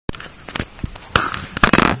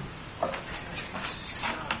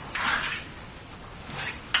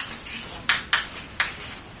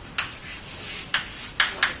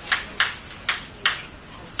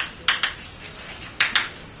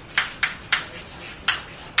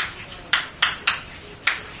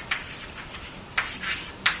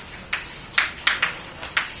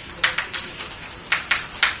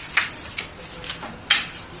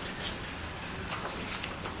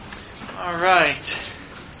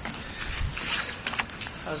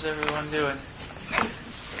How's everyone doing?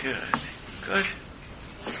 Good. Good?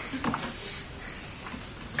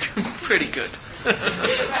 Pretty good.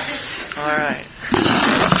 All right.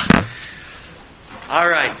 All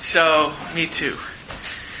right, so, me too.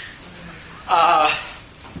 Our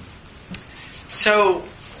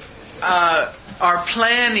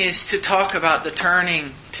plan is to talk about the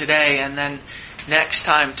turning today, and then next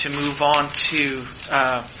time to move on to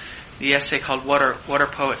the essay called What Are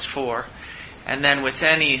Poets For? And then with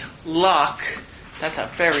any luck, that's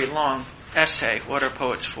a very long essay, What Are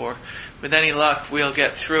Poets For? With any luck, we'll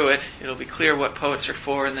get through it. It'll be clear what poets are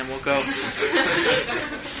for, and then we'll go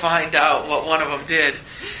find out what one of them did,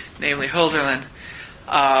 namely Hölderlin.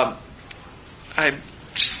 I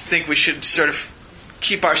just think we should sort of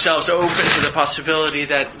keep ourselves open to the possibility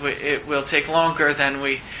that it will take longer than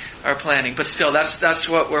we are planning. But still, that's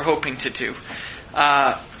what we're hoping to do.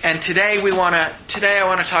 And today I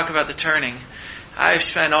want to talk about the turning. I've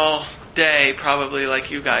spent all day, probably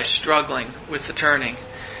like you guys, struggling with the turning.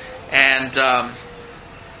 And I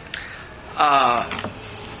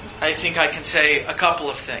think I can say a couple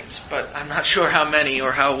of things, but I'm not sure how many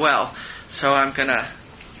or how well. So I'm gonna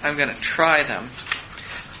try them.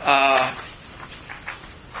 I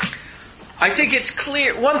think it's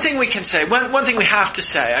clear. One thing we can say, one thing we have to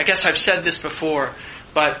say. I guess I've said this before,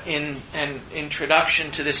 but in an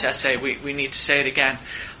introduction to this essay, we need to say it again.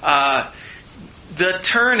 The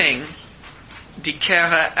turning, die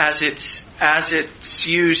Kehre, as it's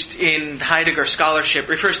used in Heidegger scholarship,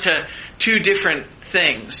 refers to two different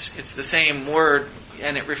things. It's the same word,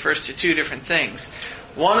 and it refers to two different things.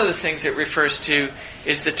 One of the things it refers to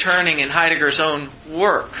is the turning in Heidegger's own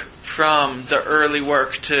work from the early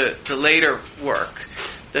work to the later work.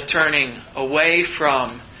 The turning away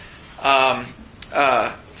from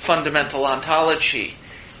fundamental ontology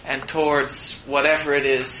and towards whatever it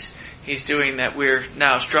is he's doing that we're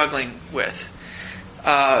now struggling with.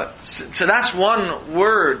 So that's one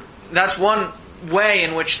word. That's one way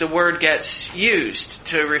in which the word gets used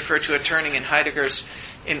to refer to a turning in Heidegger's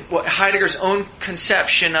own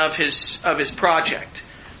conception of his project.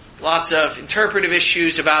 Lots of interpretive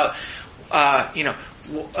issues about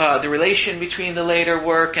the relation between the later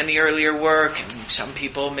work and the earlier work, and some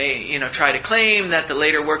people may try to claim that the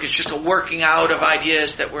later work is just a working out of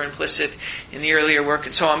ideas that were implicit in the earlier work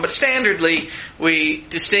and so on. But standardly, we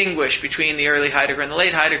distinguish between the early Heidegger and the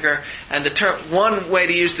late Heidegger, and one way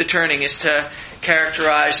to use the turning is to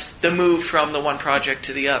characterize the move from the one project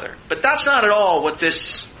to the other. But that's not at all what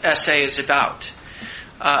this essay is about.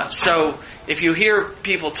 So if you hear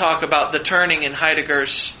people talk about the turning in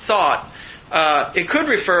Heidegger's thought, it could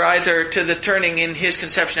refer either to the turning in his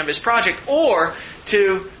conception of his project or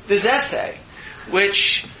to this essay,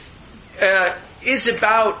 which is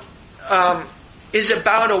about a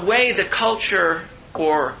way the culture,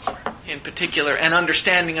 or in particular an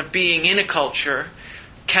understanding of being in a culture,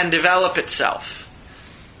 can develop itself,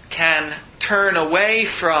 can turn away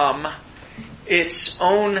from its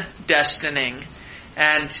own destining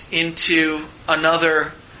and into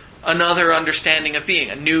another understanding of being,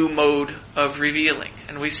 a new mode of revealing.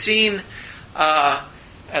 And we've seen,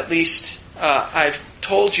 at least I've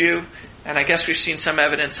told you, and I guess we've seen some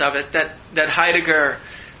evidence of it, that Heidegger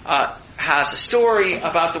has a story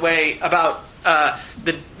about the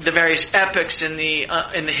various epochs in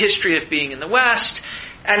the history of being in the West.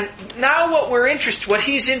 And now what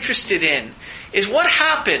he's interested in is what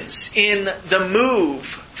happens in the move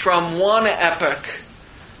from one epoch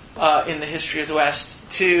in the history of the West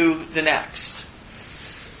to the next.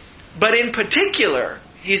 But in particular,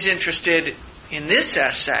 he's interested in this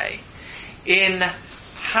essay in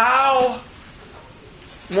how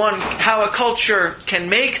a culture can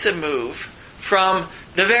make the move from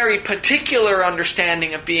the very particular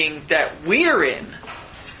understanding of being that we're in,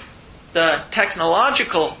 the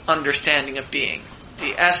technological understanding of being,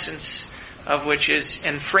 the essence of which is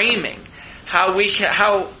enframing,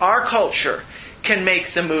 how our culture can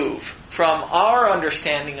make the move from our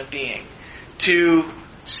understanding of being to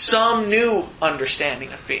some new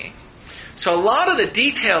understanding of being. So a lot of the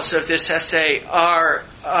details of this essay are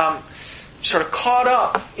sort of caught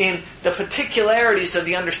up in the particularities of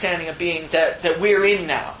the understanding of being that we're in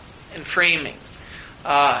now, and framing,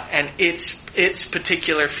 and its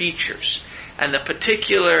particular features, and the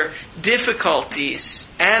particular difficulties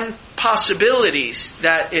and possibilities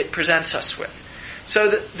that it presents us with. So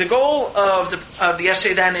the goal of the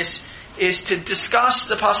essay then is to discuss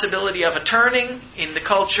the possibility of a turning in the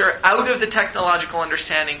culture out of the technological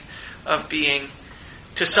understanding of being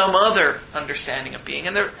to some other understanding of being.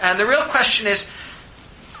 And the real question is,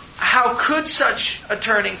 how could such a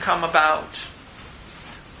turning come about?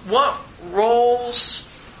 What roles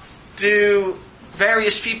do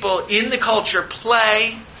various people in the culture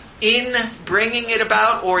play in bringing it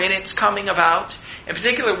about or in its coming about? In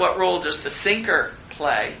particular, what role does the thinker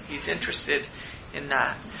play? He's interested in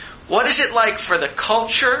that. What is it like for the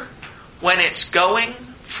culture when it's going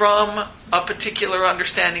from a particular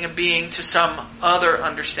understanding of being to some other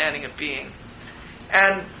understanding of being?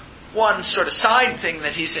 And one sort of side thing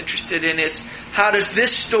that he's interested in is, how does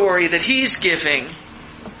this story that he's giving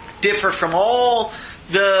differ from all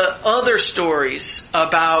the other stories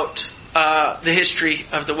about the history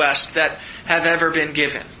of the West that have ever been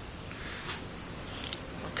given?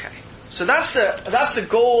 Okay, so that's the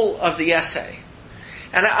goal of the essay.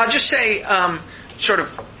 And I'll just say, sort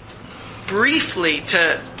of briefly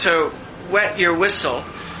to wet your whistle,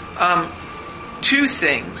 two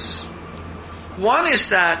things. One is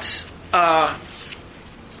that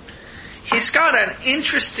he's got an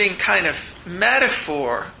interesting kind of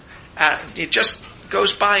metaphor. It just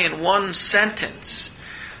goes by in one sentence.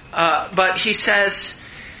 But he says,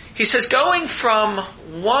 going from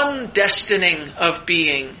one destining of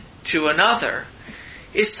being to another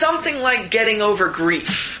is something like getting over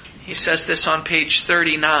grief. He says this on page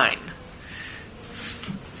 39.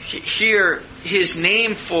 Here, his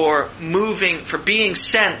name for being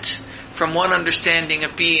sent from one understanding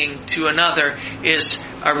of being to another is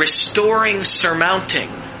a restoring surmounting.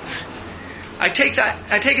 I take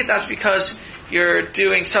it that's because you're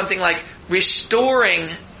doing something like restoring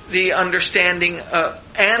the understanding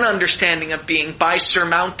of being by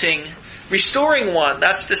surmounting, restoring one.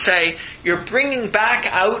 That's to say, you're bringing back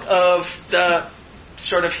out of the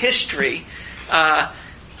sort of history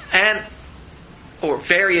or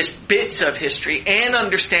various bits of history and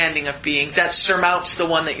understanding of being that surmounts the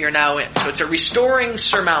one that you're now in. So it's a restoring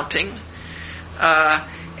surmounting.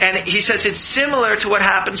 And he says it's similar to what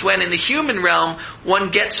happens when in the human realm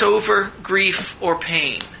one gets over grief or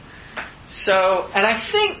pain. So, and I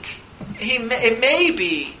think it may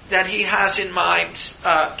be that he has in mind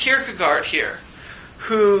Kierkegaard here,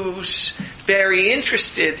 who's very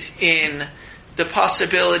interested in the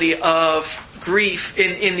possibility of grief,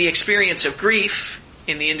 in the experience of grief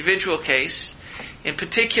in the individual case. In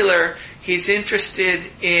particular, he's interested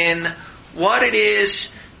in what it is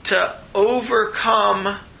to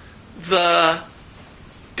overcome the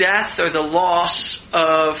death or the loss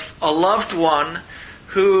of a loved one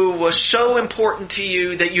who was so important to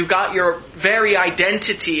you that you got your very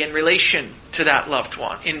identity in relation to that loved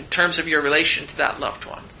one, in terms of your relation to that loved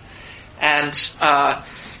one. And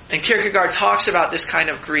Kierkegaard talks about this kind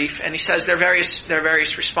of grief, and he says there are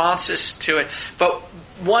various responses to it. But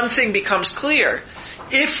one thing becomes clear: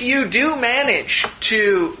 if you do manage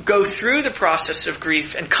to go through the process of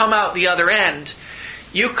grief and come out the other end,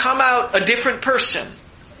 you come out a different person.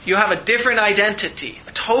 You have a different identity,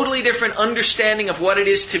 a totally different understanding of what it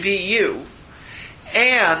is to be you.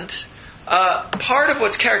 And part of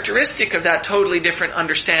what's characteristic of that totally different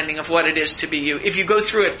understanding of what it is to be you, if you go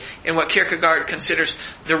through it in what Kierkegaard considers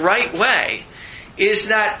the right way, is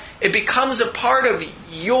that it becomes a part of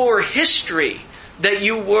your history that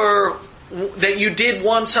you did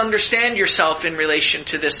once understand yourself in relation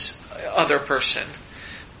to this other person.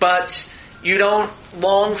 But you don't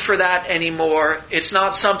long for that anymore. It's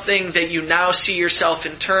not something that you now see yourself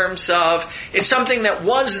in terms of. It's something that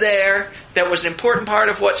was there, that was an important part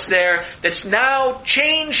of what's there, that's now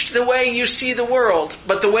changed the way you see the world.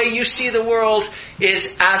 But the way you see the world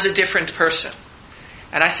is as a different person.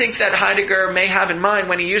 And I think that Heidegger may have in mind,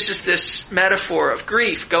 when he uses this metaphor of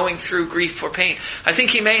grief, going through grief or pain, I think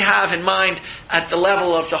he may have in mind at the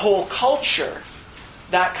level of the whole culture,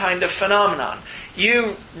 that kind of phenomenon.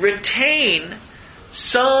 You retain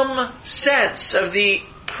some sense of the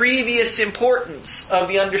previous importance of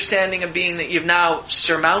the understanding of being that you've now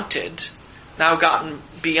surmounted, now gotten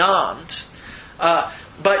beyond.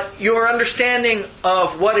 But your understanding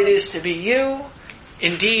of what it is to be you,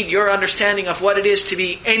 indeed your understanding of what it is to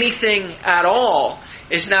be anything at all,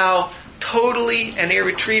 is now totally and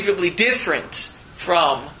irretrievably different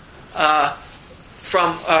from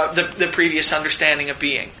the previous understanding of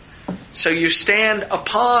being. So you stand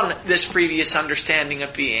upon this previous understanding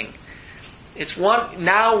of being. It's one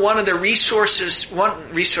of the resources.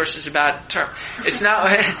 One resource is a bad term. It's now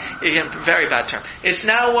very bad term. It's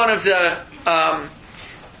now one of the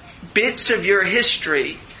bits of your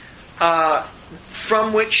history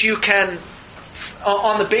from which you can,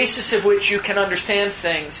 on the basis of which you can understand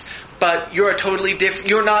things. But you're totally different.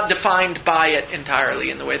 You're not defined by it entirely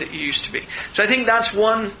in the way that you used to be. So I think that's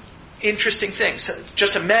one interesting thing. So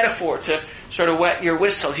just a metaphor to sort of wet your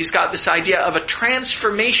whistle. He's got this idea of a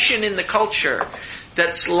transformation in the culture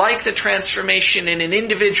that's like the transformation in an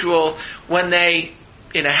individual when they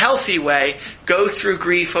in a healthy way, go through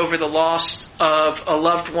grief over the loss of a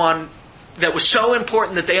loved one that was so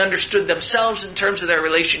important that they understood themselves in terms of their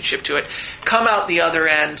relationship to it, come out the other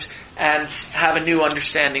end and have a new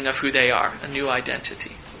understanding of who they are, a new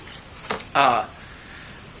identity.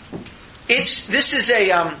 This is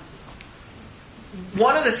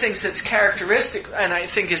one of the things that's characteristic, and I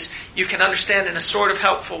think is you can understand in a sort of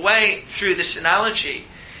helpful way through this analogy,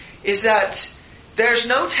 is that there's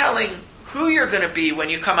no telling who you're going to be when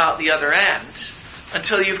you come out the other end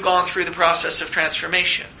until you've gone through the process of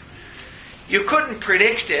transformation. You couldn't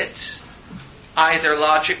predict it either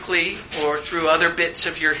logically or through other bits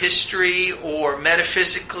of your history or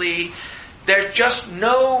metaphysically. There's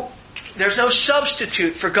no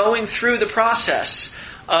substitute for going through the process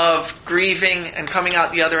of grieving and coming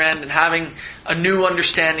out the other end and having a new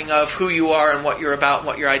understanding of who you are and what you're about and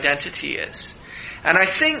what your identity is. And I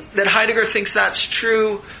think that Heidegger thinks that's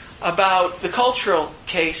true about the cultural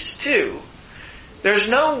case too. There's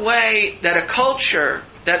no way that a culture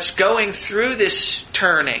that's going through this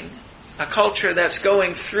turning, a culture that's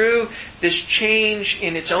going through this change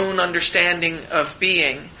in its own understanding of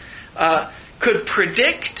being, could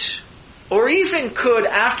predict, or even could,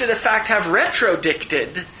 after the fact, have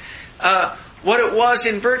retrodicted what it was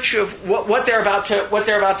in virtue of what they're about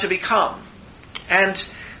to become. And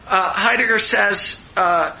Heidegger says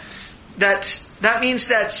that means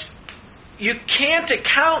that you can't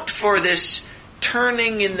account for this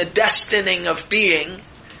turning in the destining of being,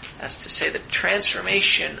 that's to say the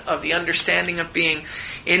transformation of the understanding of being,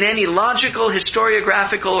 in any logical,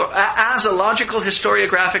 historiographical, or as a logical,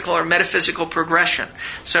 historiographical, or metaphysical progression.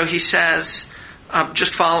 So he says,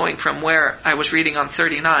 just following from where I was reading on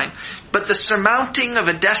 39, but the surmounting of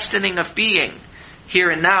a destining of being, here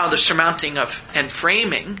and now the surmounting of and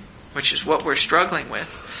framing, which is what we're struggling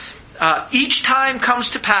with, each time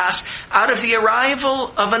comes to pass out of the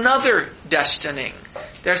arrival of another destining.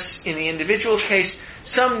 There's, in the individual case,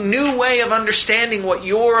 some new way of understanding what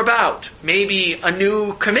you're about. Maybe a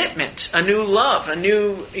new commitment, a new love, a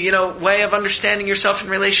new, way of understanding yourself in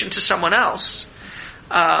relation to someone else.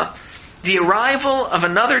 The arrival of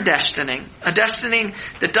another destining, a destining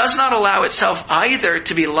that does not allow itself either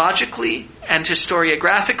to be logically and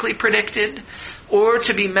historiographically predicted, or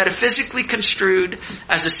to be metaphysically construed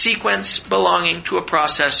as a sequence belonging to a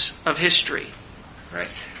process of history. Right?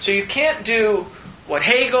 So you can't do what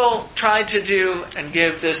Hegel tried to do and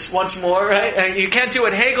give this once more, right? You can't do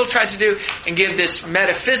what Hegel tried to do and give this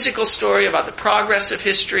metaphysical story about the progress of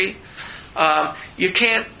history. You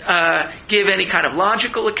can't give any kind of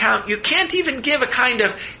logical account. You can't even give a kind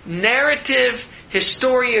of narrative,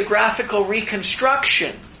 historiographical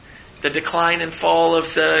reconstruction. The decline and fall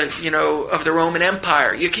of the Roman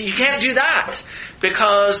Empire. You can't do that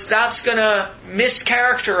because that's going to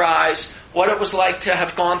mischaracterize what it was like to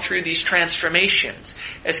have gone through these transformations.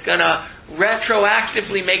 It's going to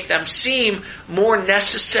retroactively make them seem more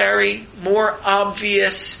necessary, more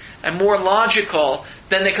obvious, and more logical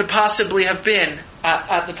than they could possibly have been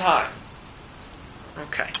at the time.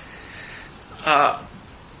 Okay.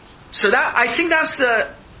 So that I think that's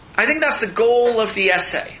the goal of the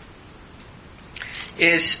essay.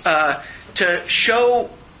 Is to show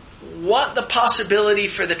what the possibility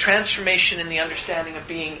for the transformation in the understanding of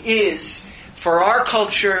being is for our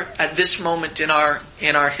culture at this moment in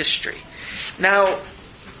our history. Now,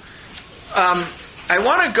 I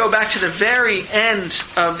want to go back to the very end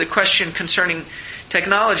of the question concerning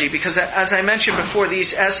technology, because as I mentioned before,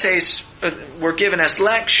 these essays were given as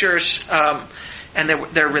lectures, and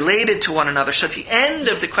they're related to one another. So at the end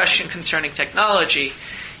of the question concerning technology,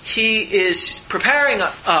 he is preparing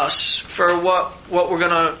us for what we're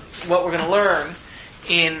gonna learn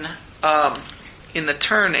in the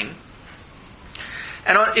turning.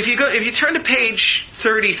 And if you turn to page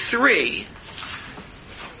 33,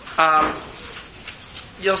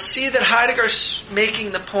 you'll see that Heidegger's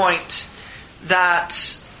making the point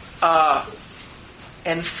that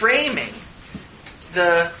and framing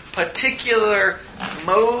the particular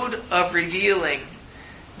mode of revealing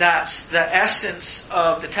that the essence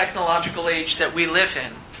of the technological age that we live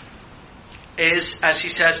in is, as he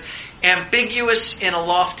says, ambiguous in a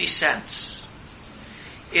lofty sense.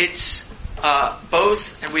 It's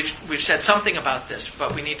both, and we've said something about this,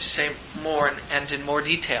 but we need to say more and in more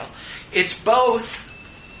detail. It's both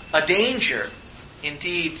a danger,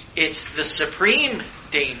 indeed, it's the supreme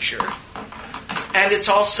danger, and it's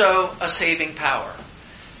also a saving power.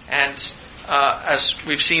 And as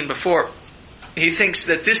we've seen before, he thinks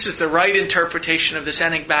that this is the right interpretation of this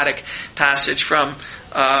enigmatic passage from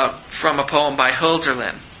a poem by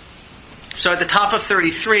Hölderlin. So at the top of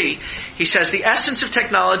 33, he says, the essence of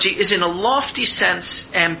technology is in a lofty sense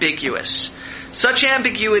ambiguous. Such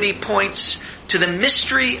ambiguity points to the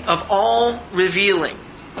mystery of all revealing,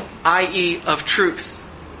 i.e. of truth.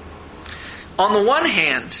 On the one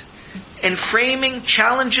hand, enframing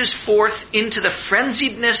challenges forth into the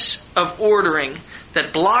frenziedness of ordering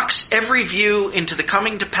that blocks every view into the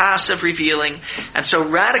coming to pass of revealing, and so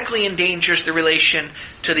radically endangers the relation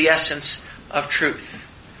to the essence of truth.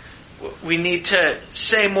 We need to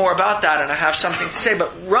say more about that, and I have something to say,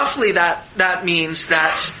 but roughly that means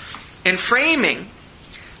that enframing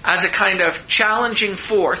as a kind of challenging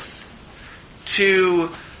forth to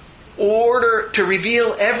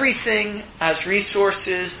reveal everything as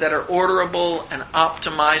resources that are orderable and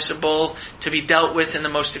optimizable to be dealt with in the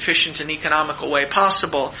most efficient and economical way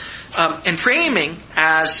possible. And framing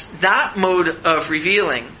as that mode of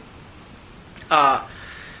revealing,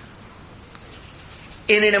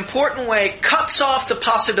 in an important way, cuts off the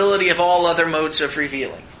possibility of all other modes of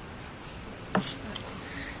revealing.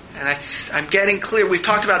 And I'm getting clear, we've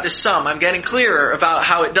talked about this some, I'm getting clearer about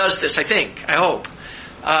how it does this, I hope.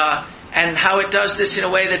 And how it does this in a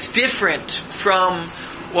way that's different from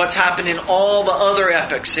what's happened in all the other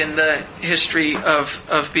epochs in the history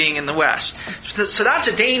of being in the West. So that's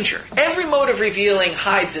a danger. Every mode of revealing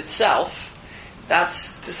hides itself.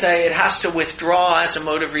 That's to say it has to withdraw as a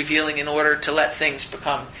mode of revealing in order to let things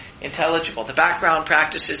become intelligible. The background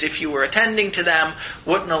practices, if you were attending to them,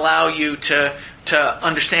 wouldn't allow you to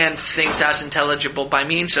understand things as intelligible by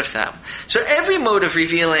means of them. So every mode of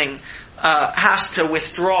revealing has to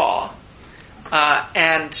withdraw,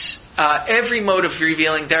 and every mode of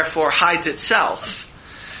revealing therefore hides itself.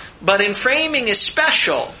 But enframing is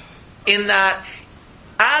special in that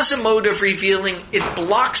as a mode of revealing, it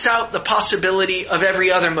blocks out the possibility of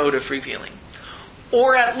every other mode of revealing.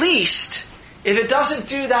 Or at least, if it doesn't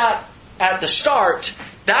do that at the start,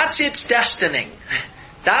 that's its destining.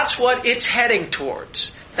 That's what it's heading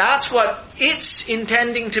towards. That's what it's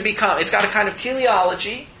intending to become. It's got a kind of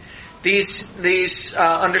teleology. These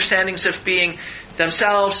understandings of being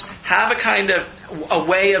themselves have a kind of a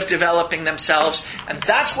way of developing themselves, and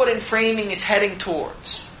that's what enframing is heading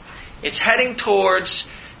towards. It's heading towards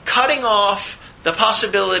cutting off the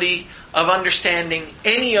possibility of understanding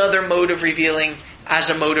any other mode of revealing as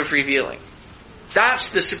a mode of revealing. That's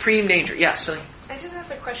the supreme danger. Yes? Yeah, I just have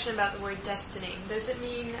a question about the word destining. Does it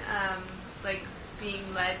mean like being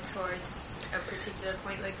led towards a particular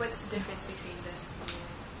point? Like, what's the difference between this and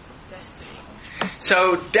destiny?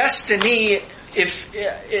 So destiny,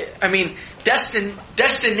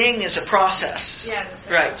 destining is a process. Yeah, that's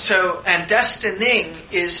right. Right. So, and destining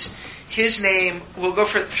is his name. We'll go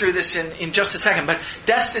through this in just a second, but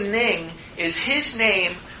destining is his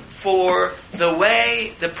name for the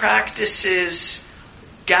way the practices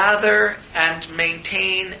gather and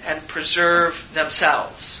maintain and preserve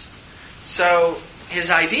themselves. So his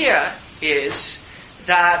idea is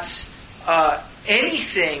that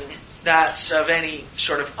anything that's of any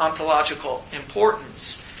sort of ontological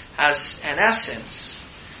importance has an essence,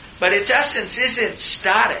 but its essence isn't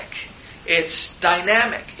static. It's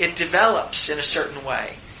dynamic. It develops in a certain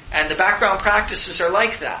way. And the background practices are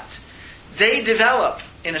like that. They develop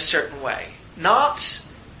in a certain way. Not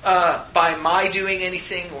by my doing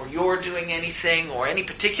anything or your doing anything or any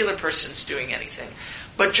particular person's doing anything,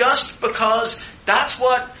 but just because that's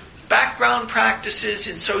what background practices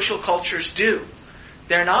in social cultures do.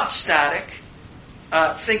 They're not static.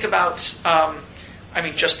 Think about,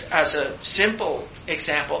 just as a simple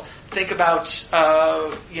example, think about,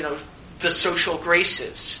 the social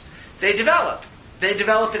graces. They develop. They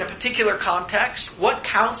develop in a particular context. What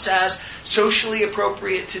counts as socially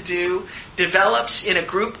appropriate to do develops in a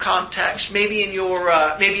group context, maybe in your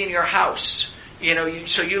house.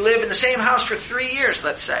 So you live in the same house for 3 years,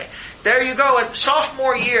 let's say. There you go. At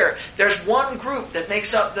sophomore year, there's one group that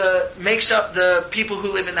makes up the people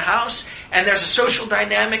who live in the house, and there's a social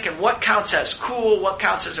dynamic, and what counts as cool, what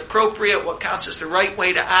counts as appropriate, what counts as the right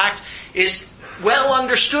way to act is well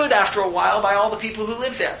understood after a while by all the people who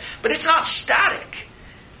live there. But it's not static.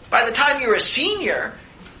 By the time you're a senior,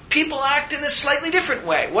 people act in a slightly different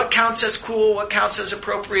way. What counts as cool, what counts as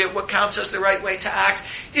appropriate, what counts as the right way to act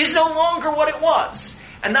is no longer what it was.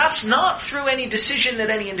 And that's not through any decision that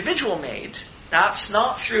any individual made. That's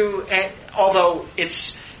not through, although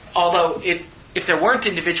if there weren't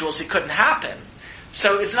individuals, it couldn't happen.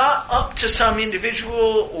 So it's not up to some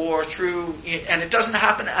individual or through, and it doesn't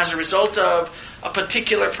happen as a result of a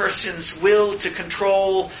particular person's will to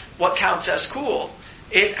control what counts as cool.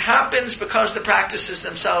 It happens because the practices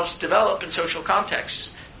themselves develop in social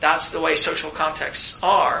contexts. That's the way social contexts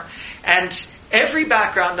are. And Every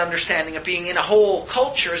background understanding of being in a whole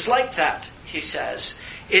culture is like that, he says.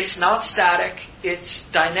 It's not static, it's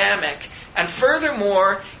dynamic, and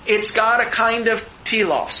furthermore, it's got a kind of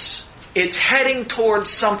telos. It's heading towards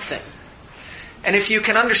something. And if you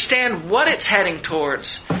can understand what it's heading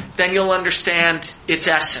towards, then you'll understand its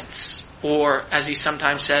essence, or, as he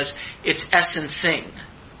sometimes says, its essencing.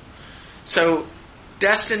 So,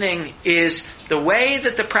 destining is the way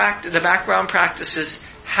that the background practices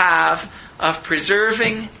have of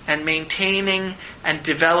preserving and maintaining and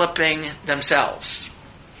developing themselves.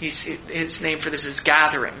 His name for this is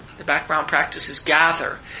gathering. The background practices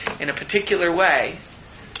gather in a particular way,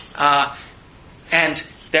 and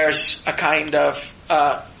there's a kind of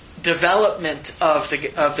development of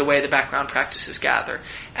the way the background practices gather.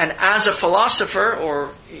 And as a philosopher,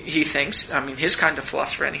 or he thinks, his kind of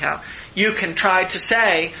philosopher anyhow, you can try to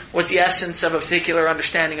say what the essence of a particular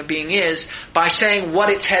understanding of being is by saying what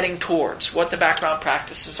it's heading towards, what the background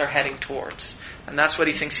practices are heading towards. And that's what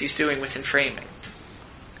he thinks he's doing with inframing.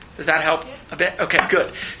 Does that help a bit? Okay,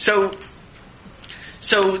 good. So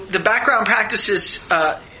the background practices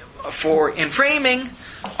for inframing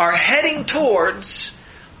are heading towards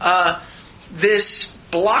this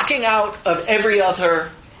blocking out of every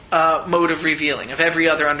other mode of revealing, of every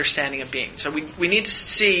other understanding of being. So we need to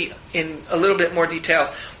see in a little bit more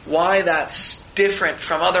detail why that's different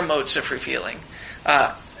from other modes of revealing.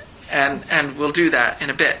 And we'll do that in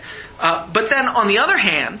a bit. But then on the other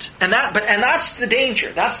hand, and that's the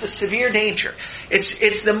danger, that's the severe danger.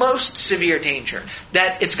 It's the most severe danger,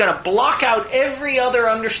 that it's going to block out every other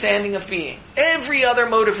understanding of being, every other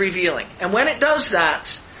mode of revealing. And when it does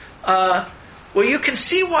that, well, you can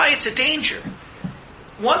see why it's a danger.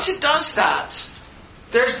 Once it does that,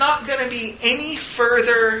 there's not going to be any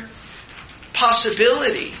further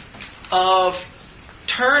possibility of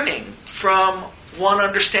turning from one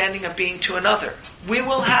understanding of being to another. We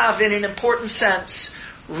will have, in an important sense,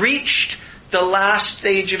 reached the last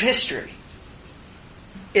stage of history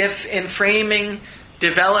if inframing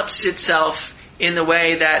develops itself in the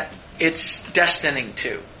way that it's destining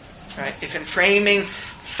to. Right? If inframing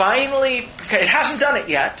finally, it hasn't done it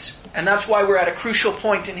yet, and that's why we're at a crucial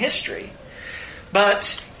point in history.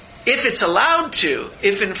 But if it's allowed to,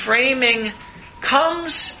 if inframing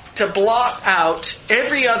comes to blot out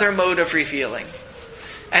every other mode of revealing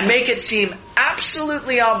and make it seem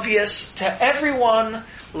absolutely obvious to everyone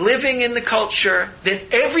living in the culture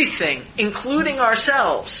that everything, including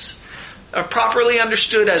ourselves, are properly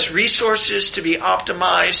understood as resources to be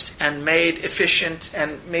optimized and made efficient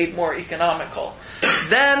and made more economical,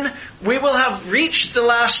 then we will have reached the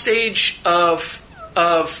last stage of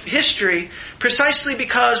history precisely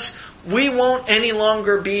because we won't any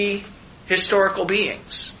longer be historical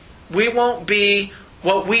beings. We won't be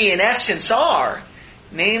what we in essence are,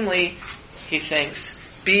 namely, he thinks,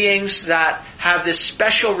 beings that have this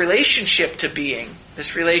special relationship to being,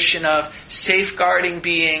 this relation of safeguarding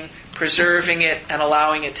being, preserving it, and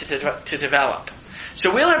allowing it to develop.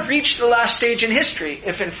 So we'll have reached the last stage in history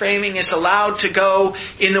if inframing is allowed to go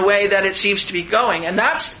in the way that it seems to be going. And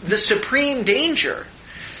that's the supreme danger.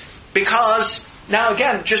 Because, now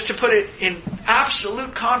again, just to put it in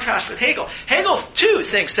absolute contrast with Hegel, Hegel too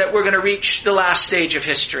thinks that we're going to reach the last stage of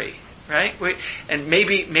history. Right? And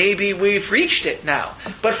maybe we've reached it now.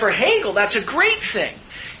 But for Hegel, that's a great thing.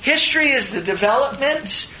 History is the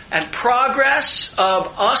development and progress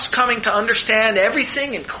of us coming to understand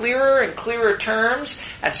everything in clearer and clearer terms,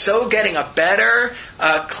 and so getting a better,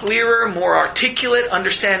 clearer, more articulate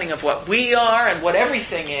understanding of what we are and what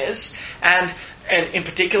everything is, and in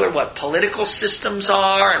particular what political systems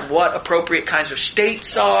are and what appropriate kinds of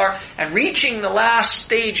states are. And reaching the last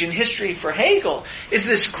stage in history for Hegel is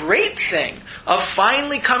this great thing of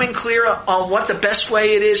finally coming clear on what the best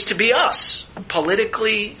way it is to be us,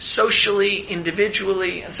 politically, socially,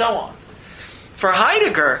 individually, and so on. For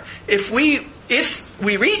Heidegger, if we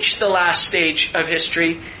reach the last stage of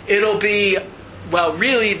history, it'll be, well,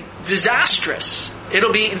 really disastrous.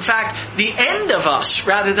 It'll be, in fact, the end of us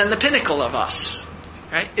rather than the pinnacle of us.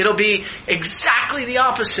 Right? It'll be exactly the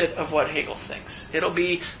opposite of what Hegel thinks. It'll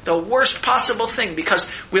be the worst possible thing because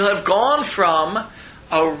we'll have gone from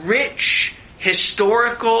a rich,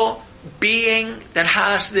 historical being that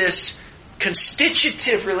has this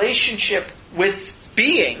constitutive relationship with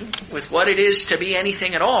being, with what it is to be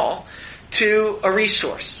anything at all, to a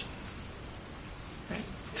resource. Right?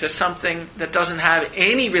 To something that doesn't have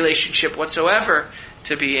any relationship whatsoever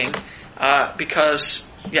to being,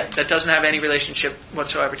 that doesn't have any relationship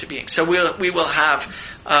whatsoever to being. So we will have,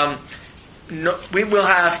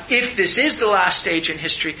 if this is the last stage in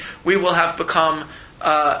history, we will have become,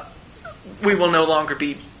 we will no longer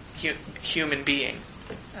be human being.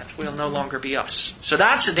 That will no longer be us. So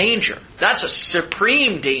that's a danger. That's a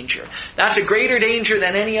supreme danger. That's a greater danger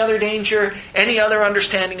than any other danger, any other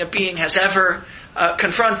understanding of being has ever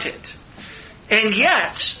confronted. And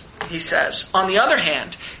yet, he says, on the other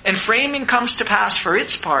hand, enframing comes to pass for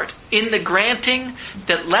its part in the granting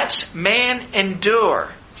that lets man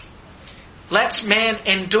endure. Lets man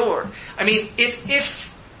endure. I mean, if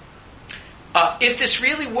this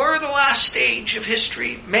really were the last stage of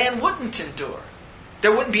history, man wouldn't endure.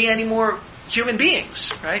 There wouldn't be any more human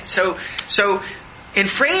beings, right? So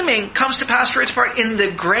enframing comes to pass for its part in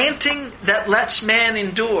the granting that lets man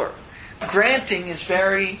endure. Granting is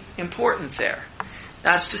very important there.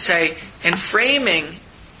 That's to say, enframing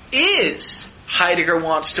is, Heidegger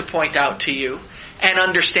wants to point out to you, an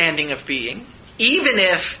understanding of being, even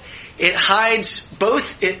if it hides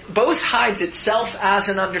both hides itself as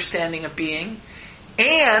an understanding of being,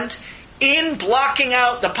 and in blocking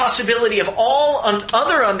out the possibility of all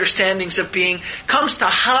other understandings of being, comes to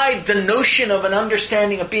hide the notion of an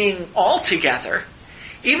understanding of being altogether.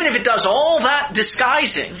 Even if it does all that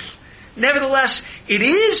disguising, nevertheless, it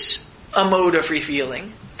is a mode of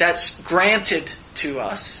revealing that's granted to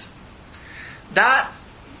us. That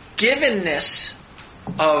givenness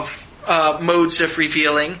of modes of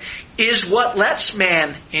revealing is what lets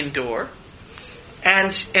man endure.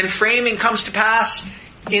 And enframing comes to pass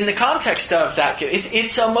in the context of that.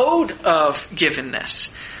 It's a mode of givenness.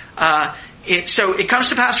 So it comes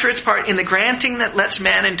to pass for its part in the granting that lets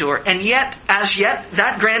man endure. And yet, as yet,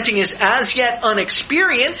 that granting is as yet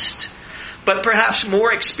unexperienced, but perhaps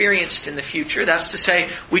more experienced in the future. That's to say,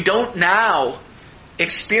 we don't now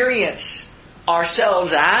experience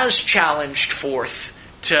ourselves as challenged forth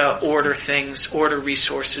to order things, order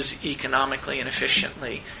resources economically and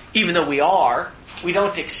efficiently. Even though we are, we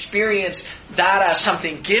don't experience that as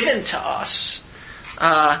something given to us.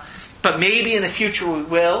 But maybe in the future we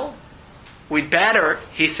will. We'd better,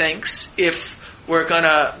 he thinks, if we're going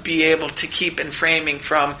to be able to keep enframing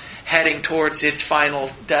from heading towards its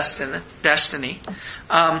final destiny.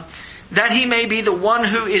 That he may be the one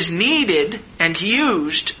who is needed and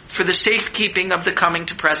used for the safekeeping of the coming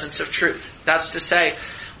to presence of truth. That's to say,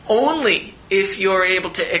 only if you're able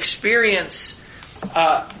to experience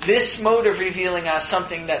this mode of revealing as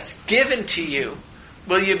something that's given to you,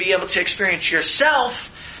 will you be able to experience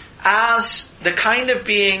yourself as the kind of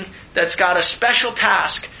being that's got a special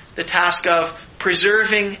task, the task of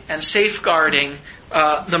preserving and safeguarding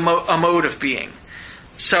a mode of being.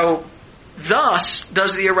 So, thus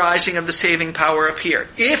does the arising of the saving power appear.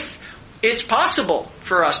 If it's possible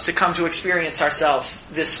for us to come to experience ourselves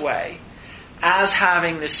this way, as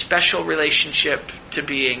having this special relationship to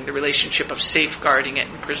being, the relationship of safeguarding it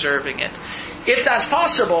and preserving it. If that's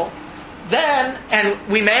possible, then,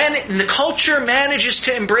 and the culture manages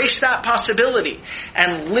to embrace that possibility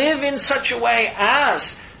and live in such a way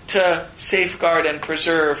as to safeguard and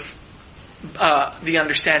preserve the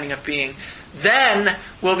understanding of being, then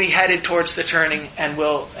we'll be headed towards the turning and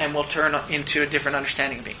we'll turn into a different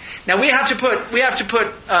understanding of being. Now we have to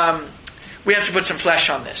put some flesh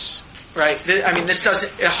on this, right?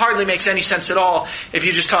 It hardly makes any sense at all if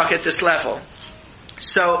you just talk at this level.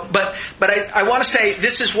 So, but I want to say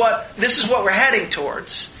this is what we're heading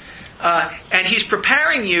towards, and he's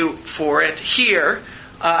preparing you for it here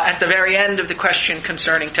at the very end of the question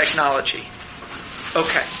concerning technology.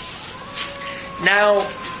 Okay. Now,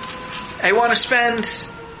 I want to spend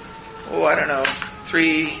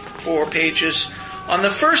 3-4 pages on the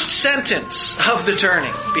first sentence of the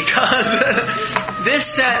turning, because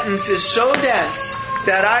this sentence is so dense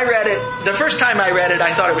that I read it, the first time I read it,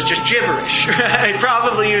 I thought it was just gibberish. Right?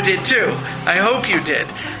 Probably you did too. I hope you did.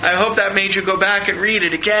 I hope that made you go back and read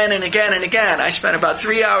it again and again and again. I spent about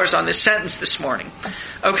 3 hours on this sentence this morning.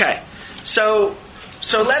 Okay. So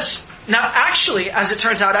let's, now actually, as it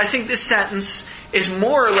turns out, I think this sentence is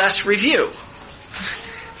more or less review.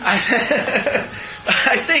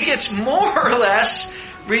 I think it's more or less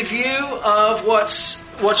review of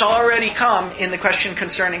what's already come in the question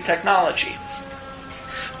concerning technology.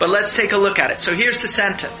 But let's take a look at it. So here's the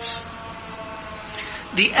sentence.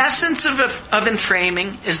 The essence of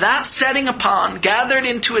enframing is that setting upon, gathered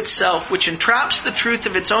into itself, which entraps the truth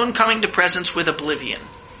of its own coming to presence with oblivion.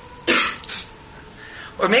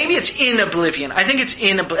 Or maybe it's in oblivion. I think it's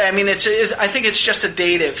in oblivion. I think it's just a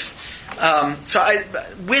dative.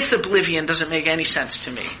 With oblivion doesn't make any sense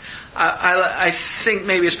to me. I think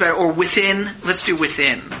maybe it's better. Or within. Let's do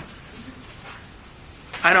within.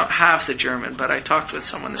 I don't have the German, but I talked with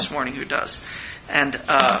someone this morning who does. And,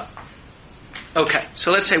 okay,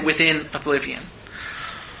 so let's say within oblivion.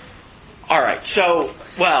 Alright, so,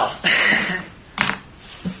 well,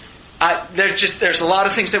 There's a lot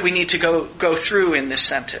of things that we need to go through in this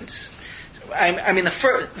sentence. I mean,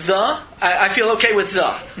 I feel okay with the.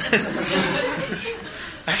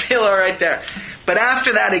 I feel all right there. But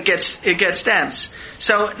after that, it gets dense.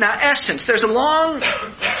 So now essence. There's a long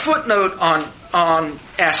footnote on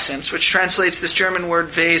essence, which translates this German word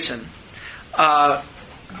Wesen.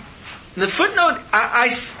 The footnote I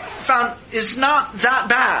found is not that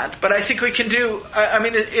bad, but I think we can do.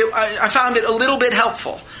 I found it a little bit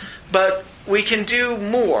helpful, but we can do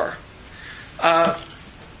more.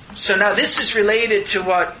 So now this is related to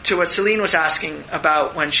what Celine was asking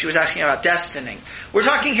about when she was asking about destining. We're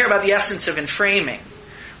talking here about the essence of enframing.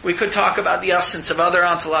 We could talk about the essence of other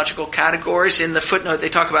ontological categories. In the footnote, they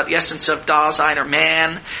talk about the essence of Dasein or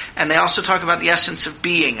man, and they also talk about the essence of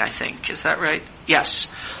being, I think. Is that right? Yes.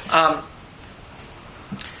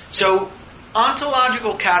 So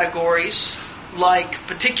ontological categories, like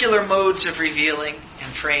particular modes of revealing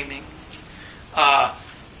and framing,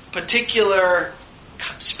 particular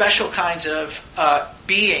special kinds of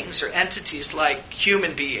beings or entities like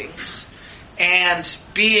human beings, and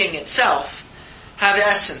being itself, have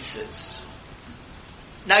essences.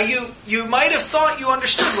 Now you might have thought you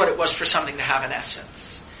understood what it was for something to have an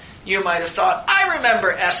essence. You might have thought, I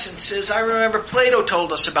remember essences, I remember Plato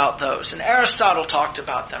told us about those, and Aristotle talked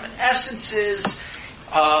about them. And essences,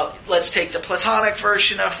 let's take the Platonic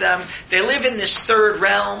version of them, they live in this third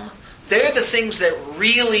realm. They're the things that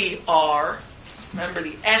really are. Remember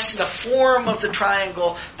the form of the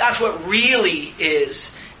triangle, that's what really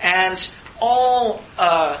is. And all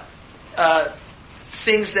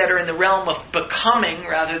things that are in the realm of becoming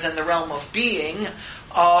rather than the realm of being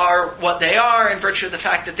are what they are in virtue of the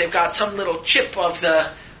fact that they've got some little chip of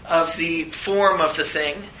the form of the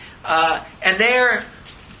thing. And they're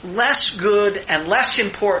less good and less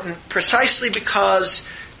important precisely because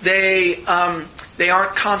they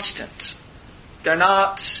aren't constant. They're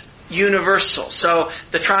not universal. So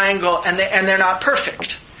the triangle, and they're not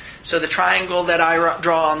perfect. So the triangle that I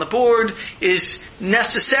draw on the board is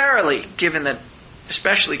necessarily,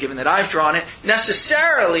 especially given that I've drawn it,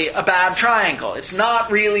 necessarily a bad triangle. It's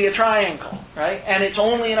not really a triangle, right? And it's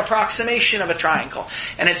only an approximation of a triangle.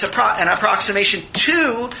 And it's an approximation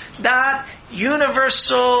to that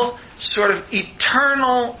universal, sort of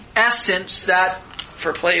eternal essence that,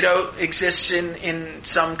 for Plato, exists in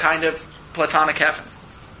some kind of Platonic heaven,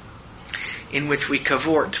 in which we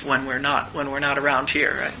cavort when we're not around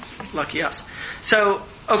here, right? Lucky us. So,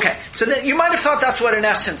 okay. So then you might have thought that's what an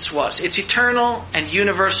essence was. It's eternal and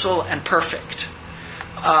universal and perfect.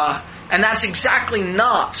 And that's exactly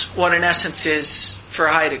not what an essence is for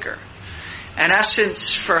Heidegger. An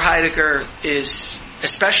essence for Heidegger is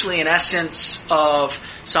especially an essence of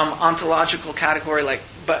some ontological category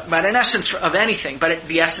but an essence of anything, but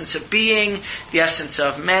the essence of being, the essence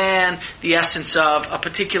of man, the essence of a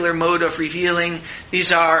particular mode of revealing.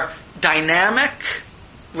 These are dynamic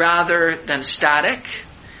rather than static.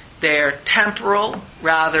 They're temporal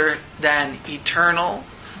rather than eternal.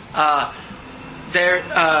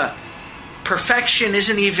 Their perfection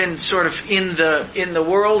isn't even sort of in the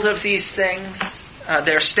world of these things.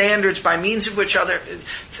 They're standards by means of which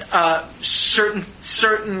certain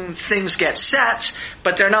things get set,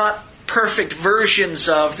 but they're not perfect versions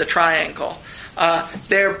of the triangle.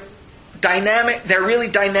 They're dynamic. They're really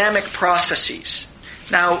dynamic processes.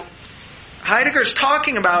 Now, Heidegger's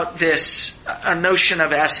talking about this notion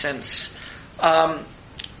of essence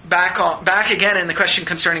back again in the question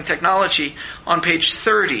concerning technology on page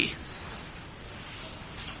 30,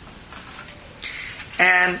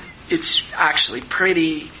 and it's actually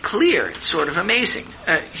pretty clear. It's sort of amazing.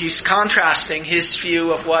 He's contrasting his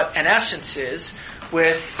view of what an essence is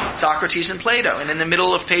with Socrates and Plato. And in the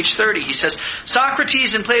middle of page 30, he says,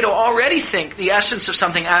 Socrates and Plato already think the essence of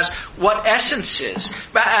something as what essence is.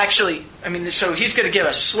 But actually, so he's going to give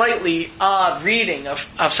a slightly odd reading of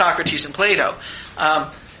Socrates and Plato.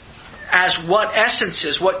 As what essence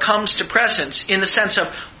is, what comes to presence in the sense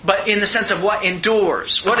of what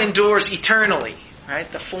endures eternally. Right?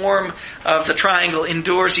 The form of the triangle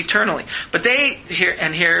endures eternally. But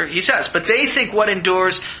here he says, but they think what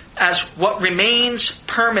endures as what remains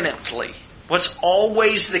permanently. What's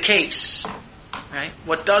always the case. Right?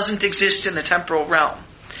 What doesn't exist in the temporal realm.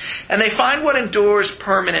 And they find what endures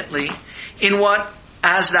permanently in what,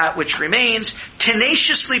 as that which remains,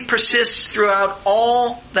 tenaciously persists throughout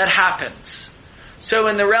all that happens. So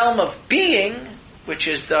in the realm of being, which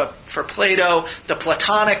is for Plato, the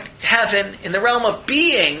Platonic heaven, in the realm of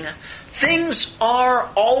being, things are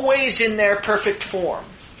always in their perfect form.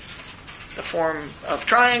 the form of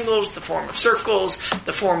triangles, the form of circles,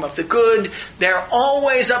 the form of the good. They're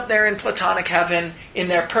always up there in Platonic heaven in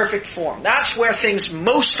their perfect form. That's where things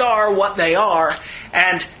most are what they are,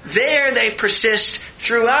 and there they persist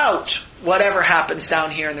throughout whatever happens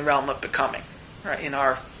down here in the realm of becoming, right, in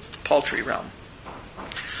our paltry realm.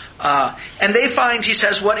 And they find, he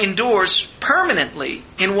says, what endures permanently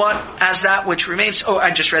in what as that which remains. Oh,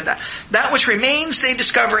 I just read that. That which remains they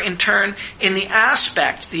discover in turn in the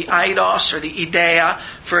aspect, the eidos or the idea,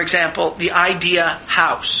 for example, the idea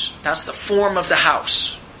house. That's the form of the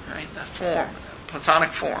house, right? The form,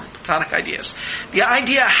 Platonic ideas. The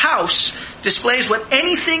idea house displays what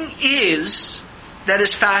anything is that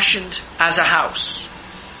is fashioned as a house.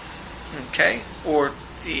 Okay? Or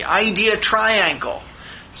the idea triangle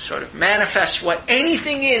sort of manifests what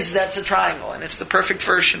anything is that's a triangle, and it's the perfect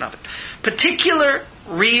version of it. Particular,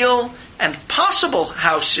 real, and possible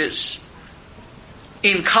houses,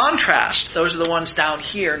 in contrast, those are the ones down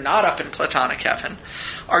here, not up in Platonic heaven,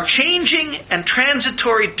 are changing and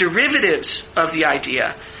transitory derivatives of the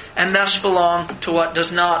idea, and thus belong to what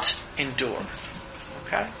does not endure.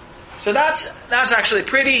 Okay? So that's actually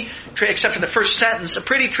pretty, except for the first sentence, a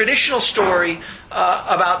pretty traditional story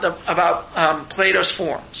about Plato's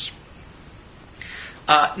forms.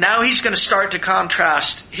 Now he's going to start to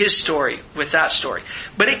contrast his story with that story.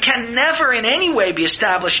 But it can never in any way be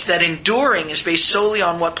established that enduring is based solely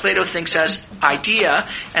on what Plato thinks as idea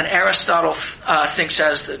and Aristotle thinks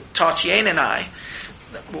as the tautienetai,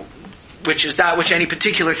 which is that which any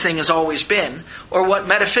particular thing has always been, or what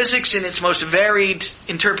metaphysics in its most varied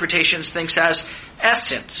interpretations thinks as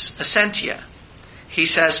essence, essentia. He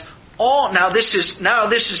says, now this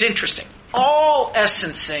is interesting. All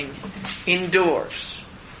essencing endures.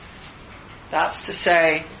 That's to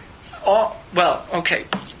say, I'll read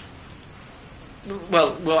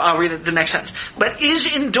the next sentence. But is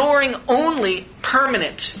enduring only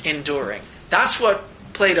permanent enduring? That's what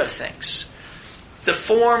Plato thinks. The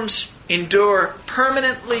forms endure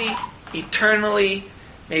permanently, eternally,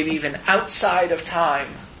 maybe even outside of time.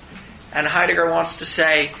 And Heidegger wants to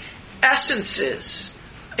say, essences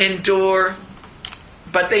endure,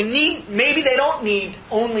 but maybe they don't need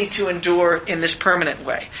only to endure in this permanent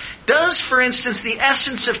way. Does, for instance, the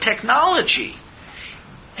essence of technology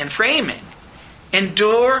and framing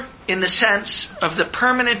endure in the sense of the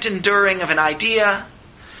permanent enduring of an idea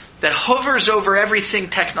that hovers over everything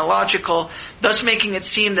technological, thus making it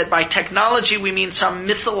seem that by technology we mean some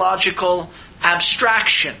mythological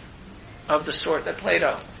abstraction of the sort that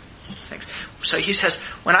Plato thinks. So he says,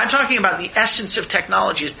 when I'm talking about the essence of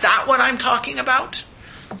technology, is that what I'm talking about?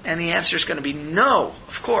 And the answer is going to be no,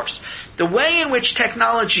 of course. The way in which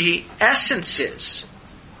technology essences,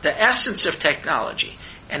 the essence of technology,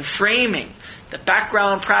 and framing, the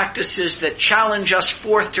background practices that challenge us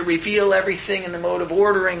forth to reveal everything in the mode of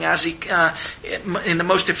ordering as in the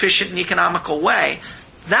most efficient and economical way,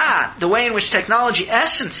 the way in which technology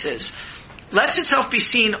essences, lets itself be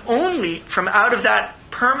seen only from out of that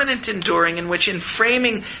permanent enduring in which in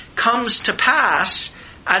framing comes to pass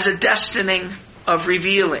as a destining of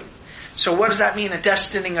revealing. So what does that mean, a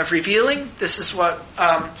destining of revealing? This is what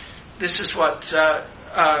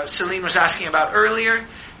Celine was asking about earlier.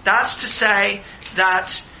 That's to say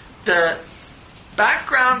that the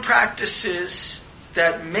background practices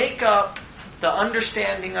that make up the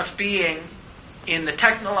understanding of being in the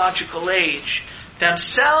technological age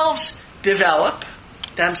themselves develop,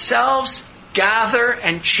 themselves gather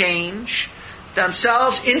and change,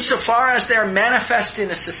 themselves, insofar as they're manifest in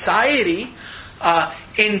a society,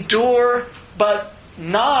 endure, but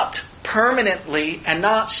not permanently and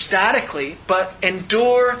not statically, but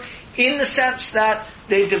endure in the sense that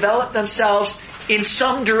they develop themselves in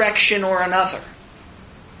some direction or another.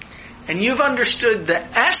 And you've understood the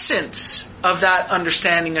essence of that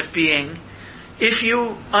understanding of being if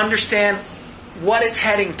you understand what it's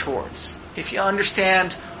heading towards. If you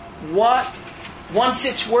understand what, once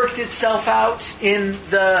it's worked itself out in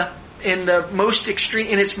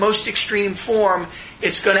its most extreme form,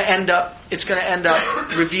 it's going to end up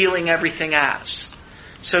revealing everything as.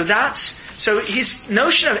 So his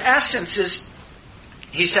notion of essence is,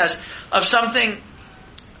 he says, of something,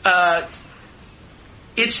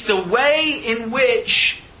 it's the way in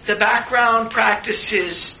which the background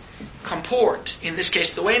practices comport. In this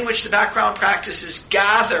case, the way in which the background practices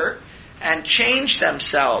gather and change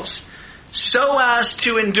themselves so as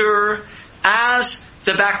to endure as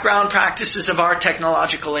the background practices of our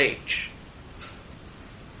technological age.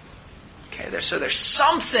 Okay, so there's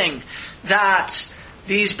something that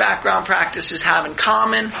these background practices have in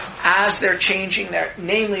common as they're changing,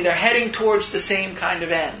 namely they're heading towards the same kind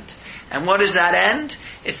of end. And what is that end?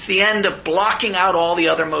 It's the end of blocking out all the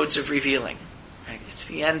other modes of revealing. Right? It's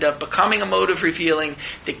the end of becoming a mode of revealing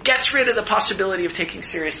that gets rid of the possibility of taking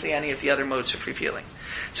seriously any of the other modes of revealing.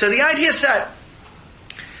 So the idea is that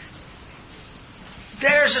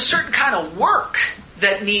there's a certain kind of work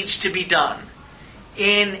that needs to be done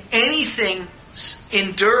in anything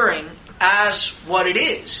enduring as what it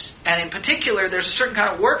is. And in particular, there's a certain kind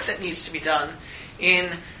of work that needs to be done in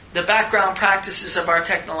the background practices of our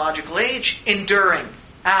technological age, enduring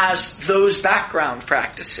as those background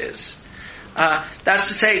practices. That's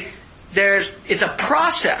to say, it's a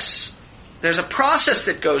process. There's a process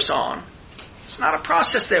that goes on. It's not a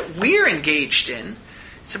process that we're engaged in.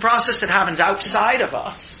 It's a process that happens outside of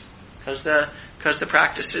us, because the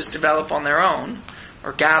practices develop on their own,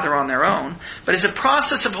 or gather on their own. But it's a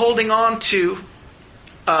process of holding on to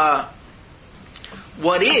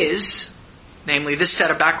what is, namely this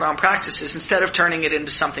set of background practices, instead of turning it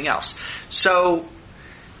into something else. So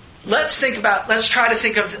let's try to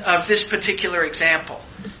think of this particular example.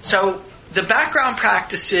 So the background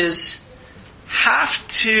practices have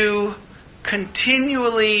to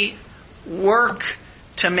continually work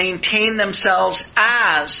to maintain themselves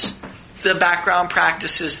as the background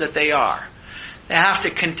practices that they are. They have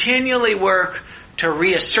to continually work to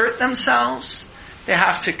reassert themselves. They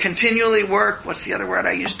have to continually work, what's the other word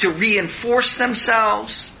I use, to reinforce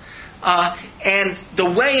themselves. And the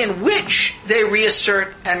way in which they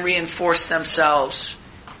reassert and reinforce themselves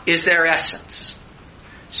is their essence.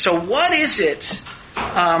 So what is it?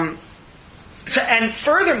 And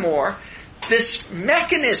furthermore, this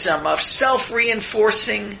mechanism of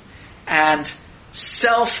self-reinforcing and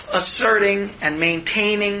self-asserting and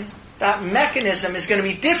maintaining, that mechanism is going to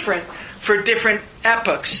be different for different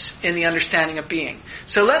epochs in the understanding of being.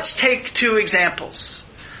 So let's take two examples.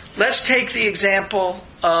 Let's take the example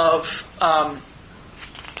of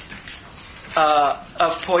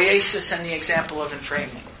poiesis and the example of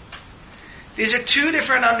enframing. These are two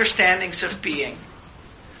different understandings of being.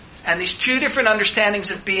 And these two different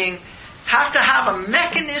understandings of being have to have a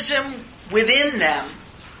mechanism within them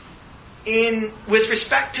with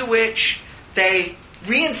respect to which they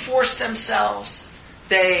reinforce themselves,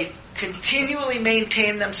 they continually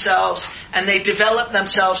maintain themselves, and they develop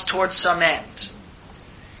themselves towards some end.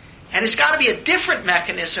 And it's got to be a different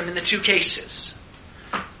mechanism in the two cases.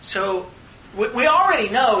 So we already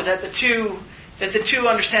know that the two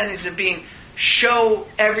understandings of being show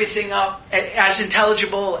everything up as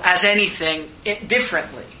intelligible as anything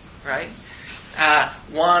differently, right?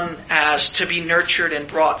 One as to be nurtured and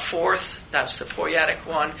brought forth, that's the poietic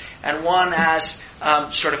one, and one as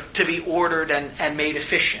sort of to be ordered and made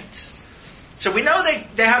efficient. So we know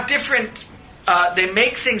they have different, they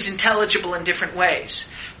make things intelligible in different ways.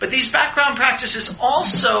 But these background practices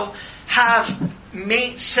also have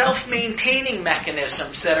self-maintaining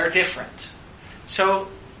mechanisms that are different. So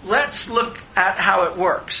let's look at how it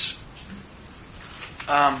works.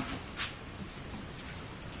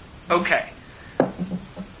 Okay.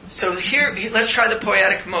 So here, let's try the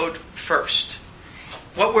poietic mode first.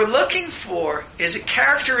 What we're looking for is a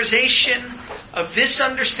characterization of this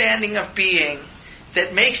understanding of being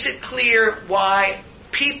that makes it clear why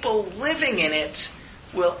people living in it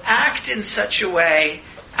will act in such a way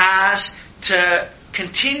as to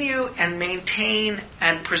continue and maintain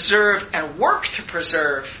and preserve and work to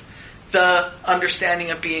preserve the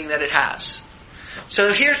understanding of being that it has.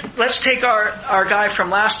 So here, let's take our guy from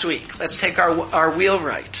last week. Let's take our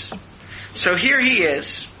wheelwright. So here he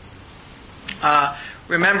is.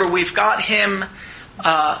 Remember, we've got him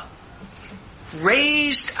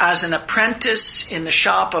raised as an apprentice in the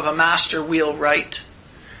shop of a master wheelwright,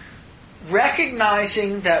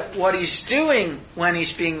 recognizing that what he's doing when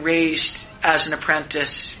he's being raised as an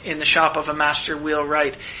apprentice in the shop of a master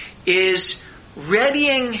wheelwright is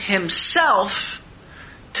readying himself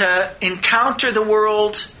to encounter the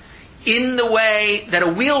world in the way that a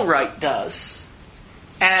wheelwright does,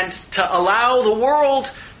 and to allow the world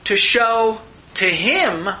to show to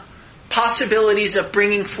him possibilities of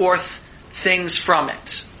bringing forth things from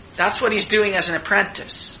it. That's what he's doing as an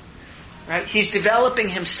apprentice, right? He's developing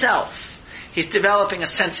himself. He's developing a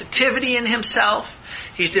sensitivity in himself.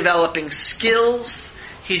 He's developing skills.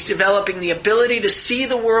 He's developing the ability to see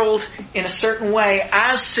the world in a certain way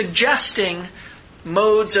as suggesting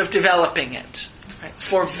modes of developing it, right?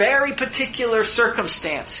 For very particular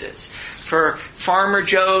circumstances. For Farmer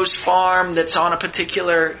Joe's farm that's on a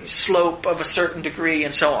particular slope of a certain degree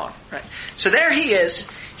and so on, right? So there he is.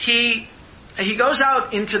 He goes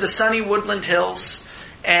out into the sunny woodland hills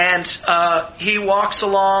and he walks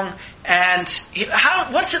along And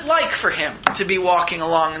what's it like for him to be walking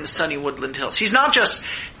along in the sunny woodland hills? He's not just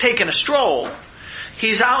taking a stroll.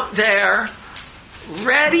 He's out there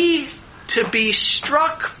ready to be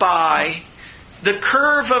struck by the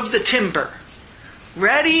curve of the timber,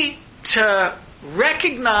 ready to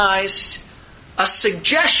recognize a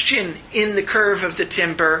suggestion in the curve of the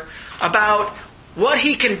timber about what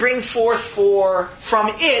he can bring forth from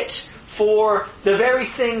it for the very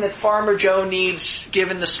thing that Farmer Joe needs,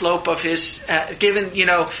 given the slope of his, given,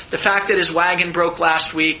 the fact that his wagon broke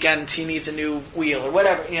last week and he needs a new wheel or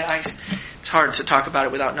whatever. It's hard to talk about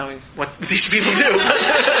it without knowing what these people do.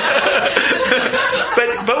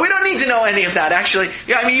 but we don't need to know any of that, actually.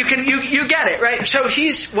 Yeah, I mean, you get it, right? So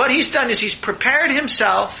what he's done is he's prepared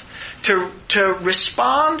himself to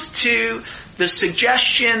respond to the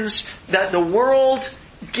suggestions that the world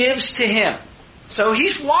gives to him. So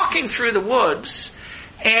he's walking through the woods,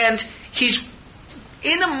 and he's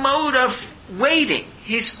in a mode of waiting.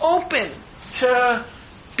 He's open to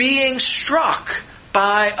being struck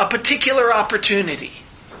by a particular opportunity,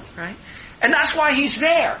 right? And that's why he's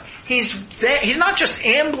there. He's not just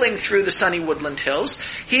ambling through the sunny woodland hills.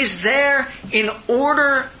 He's there in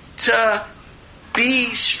order to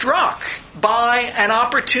be struck by an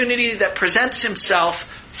opportunity that presents himself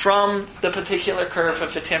from the particular curve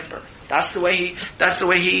of the timber. That's the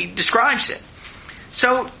way he describes it.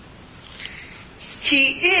 So he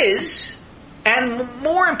is, and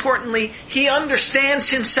more importantly, he understands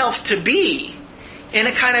himself to be in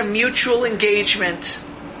a kind of mutual engagement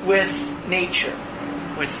with nature,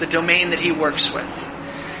 with the domain that he works with.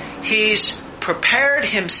 He's prepared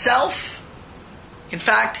himself. In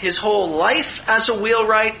fact, his whole life as a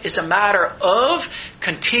wheelwright is a matter of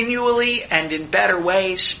continually and in better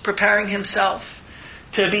ways preparing himself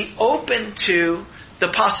to be open to the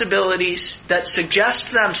possibilities that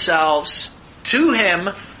suggest themselves to him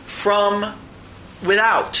from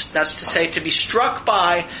without. That's to say, to be struck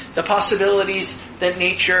by the possibilities that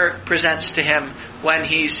nature presents to him when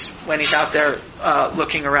he's out there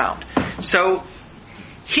looking around. So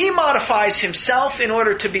he modifies himself in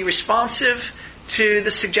order to be responsive to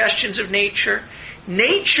the suggestions of nature.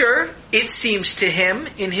 Nature, it seems to him,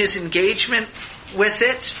 in his engagement with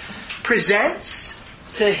it, presents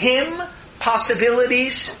to him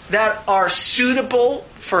possibilities that are suitable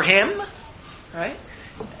for him, right?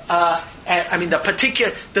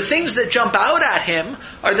 The things that jump out at him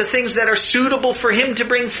are the things that are suitable for him to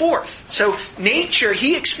bring forth. So nature,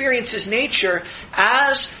 he experiences nature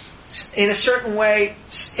as, in a certain way,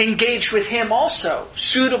 engaged with him also,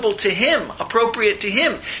 suitable to him, appropriate to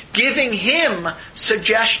him, giving him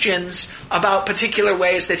suggestions about particular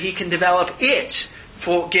ways that he can develop it,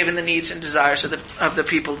 given the needs and desires of the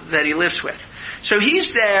people that he lives with. So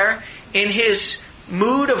he's there in his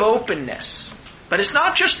mood of openness. But it's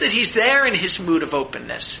not just that he's there in his mood of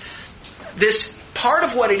openness. This part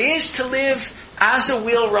of what it is to live as a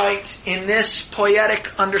wheelwright in this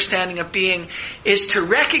poetic understanding of being is to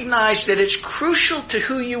recognize that it's crucial to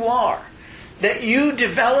who you are, that you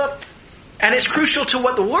develop, and it's crucial to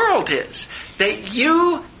what the world is, that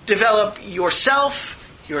you develop yourself,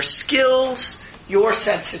 your skills, your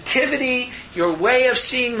sensitivity, your way of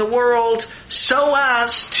seeing the world, so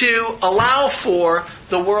as to allow for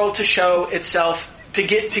the world to show itself, to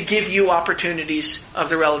give you opportunities of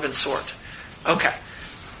the relevant sort. Okay.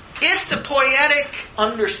 If the poetic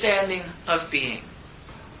understanding of being,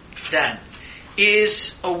 then,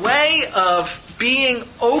 is a way of being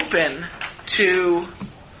open to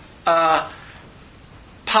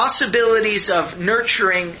possibilities of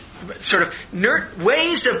nurturing,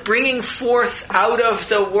 ways of bringing forth out of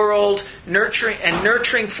the world,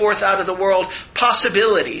 nurturing forth out of the world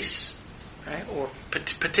possibilities, right? Or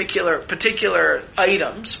particular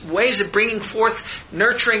items, ways of bringing forth,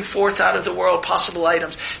 nurturing forth out of the world possible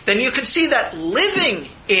items, then you can see that living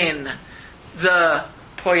in the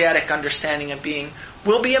poetic understanding of being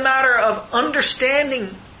will be a matter of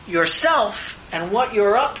understanding yourself and what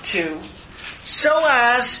you're up to, so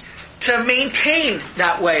as to maintain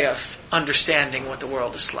that way of understanding what the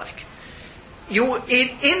world is like.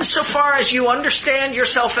 Insofar as you understand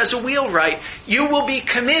yourself as a wheelwright, you will be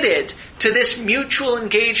committed to this mutual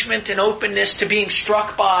engagement and openness to being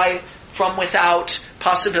struck by, from without,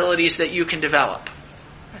 possibilities that you can develop.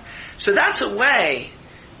 So that's a way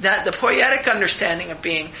that the poetic understanding of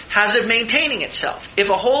being has of maintaining itself. If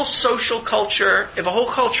a whole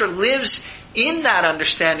culture lives in that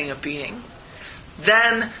understanding of being,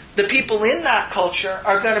 then the people in that culture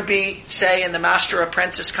are going to be, say, in the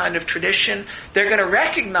master-apprentice kind of tradition, they're going to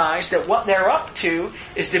recognize that what they're up to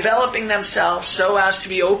is developing themselves so as to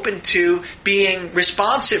be open to being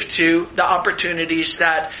responsive to the opportunities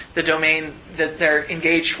that the domain that they're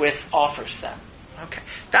engaged with offers them. Okay,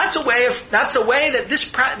 that's the way that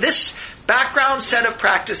this background set of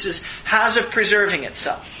practices has of preserving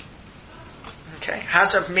itself. Okay,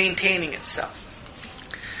 has of maintaining itself.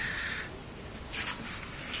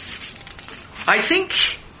 I think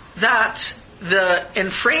that the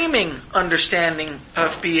enframing understanding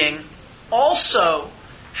of being also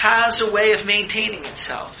has a way of maintaining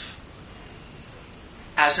itself.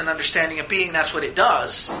 As an understanding of being, that's what it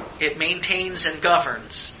does. It maintains and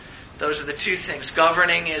governs. Those are the two things.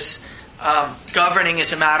 Governing is a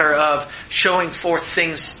matter of showing forth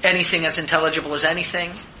things, anything as intelligible as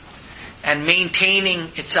anything. And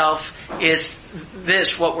maintaining itself is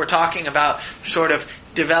this, what we're talking about, sort of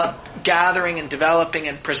gathering and developing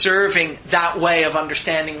and preserving that way of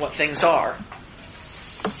understanding what things are.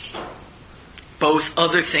 Both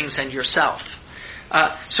other things and yourself.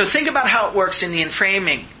 So think about how it works in the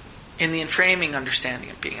enframing understanding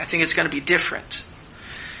of being. I think it's going to be different.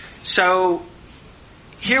 So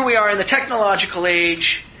here we are in the technological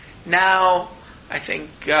age. Now, I think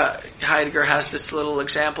Heidegger has this little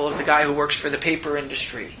example of the guy who works for the paper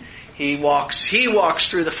industry. He walks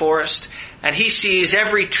through the forest, and he sees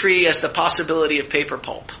every tree as the possibility of paper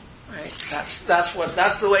pulp. Right?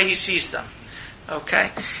 That's the way he sees them.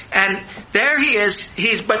 Okay, and there he is.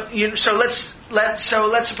 So let's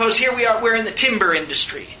suppose here we are. We're in the timber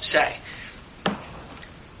industry, say.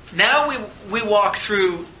 Now we walk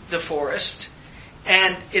through the forest,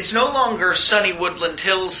 and it's no longer sunny woodland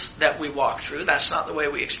hills that we walk through. That's not the way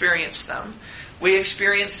we experience them. We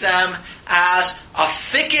experience them as a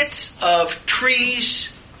thicket of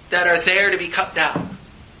trees that are there to be cut down.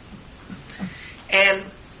 And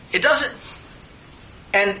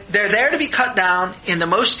they're there to be cut down in the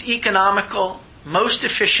most economical, most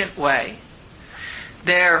efficient way.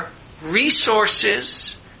 They're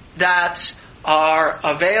resources that are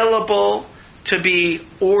available to be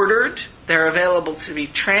ordered. They're available to be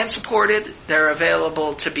transported. They're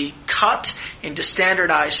available to be cut into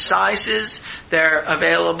standardized sizes. They're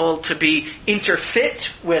available to be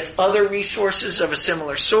interfit with other resources of a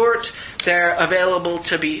similar sort. They're available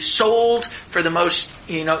to be sold for the most,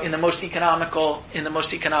 in the most economical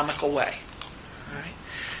way. All right.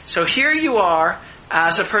 So here you are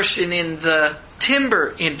as a person in the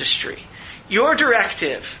timber industry. Your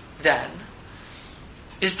directive then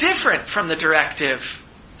is different from the directive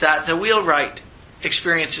that the wheelwright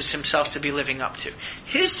experiences himself to be living up to.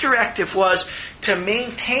 His directive was to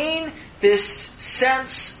maintain this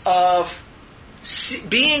sense of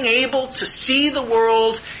being able to see the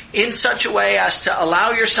world in such a way as to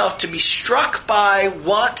allow yourself to be struck by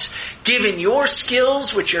what, given your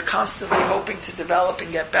skills, which you're constantly hoping to develop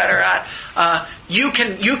and get better at, you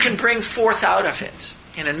can bring forth out of it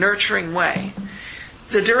in a nurturing way.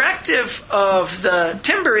 The directive of the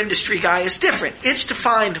timber industry guy is different. It's to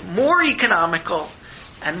find more economical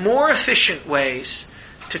and more efficient ways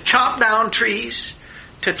to chop down trees,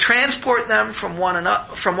 to transport them from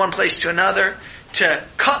one place to another, to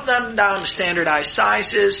cut them down to standardized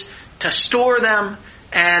sizes, to store them,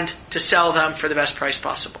 and to sell them for the best price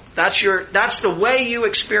possible. That's the way you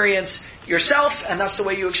experience yourself, and that's the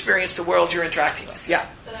way you experience the world you're interacting with. Yeah?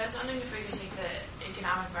 But I was wondering if we could take the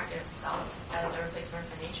economic market itself as a replacement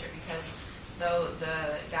for nature, because though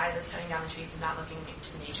the guy that's cutting down the trees is not looking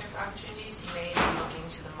to nature for opportunities, he may be looking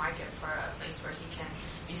to the market for a place where he can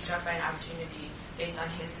be struck by an opportunity based on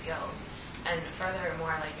his skills. And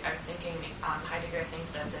furthermore, I was thinking, Heidegger thinks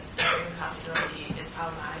that this enframing possibility is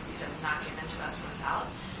problematic because it's not given to us from without.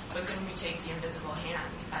 But couldn't we take the invisible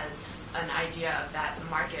hand as an idea of that the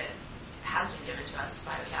market has been given to us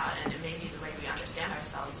by without, and it may be the way we understand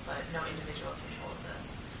ourselves, but no individual controls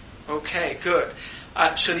this? Okay, good.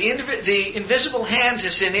 So the invisible hand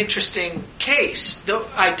is an interesting case. Though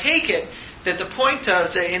I take it that the point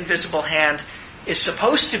of the invisible hand is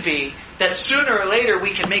supposed to be that sooner or later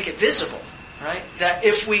we can make it visible, right? That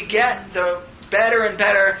if we get the better and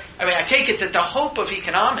better, I take it that the hope of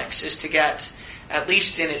economics is to get, at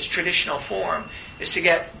least in its traditional form, is to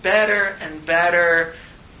get better and better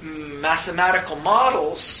mathematical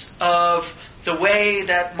models of the way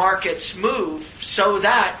that markets move so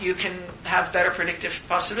that you can have better predictive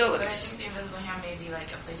possibilities. But I think the invisible hand may be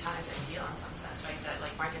like a Platonic ideal in some sense, right?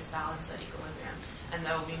 That markets balance at equilibrium. And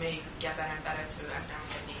though we may get better and better through economic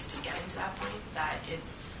techniques to getting to that point, that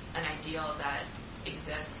is an ideal that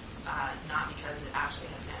exists, not because it actually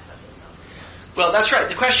has manifested itself. Well, that's right.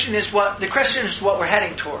 The question is what we're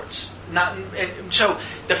heading towards. So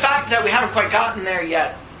the fact that we haven't quite gotten there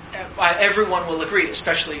yet, everyone will agree,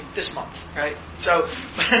 especially this month, right? So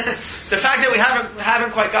the fact that we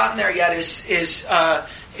haven't quite gotten there yet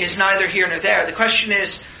is neither here nor there. The question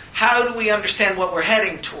is, how do we understand what we're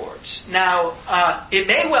heading towards? Now, it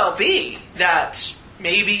may well be that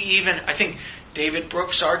maybe even, I think David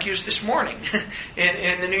Brooks argues this morning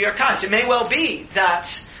in the New York Times, it may well be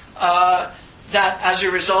that as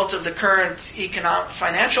a result of the current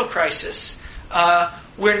financial crisis,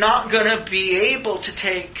 we're not going to be able to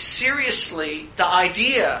take seriously the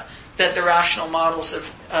idea that the rational models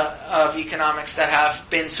of economics that have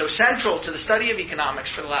been so central to the study of economics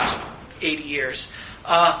for the last 80 years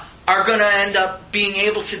are going to end up being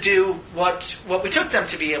able to do what we took them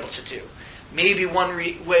to be able to do. Maybe one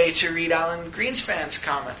way to read Alan Greenspan's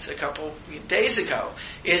comments a couple days ago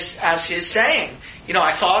is as his saying,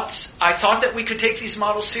 I thought that we could take these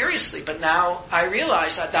models seriously, but now I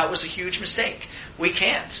realize that was a huge mistake. We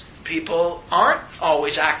can't. People aren't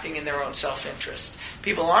always acting in their own self-interest.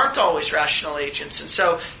 People aren't always rational agents, and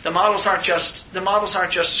so the models aren't just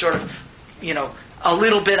sort of, a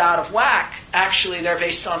little bit out of whack. Actually, they're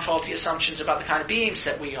based on faulty assumptions about the kind of beings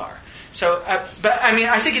that we are. So,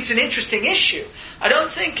 I think it's an interesting issue. I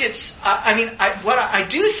don't think it's. I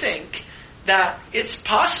do think that it's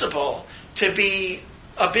possible to be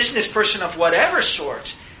a business person of whatever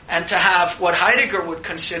sort and to have what Heidegger would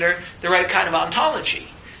consider the right kind of ontology.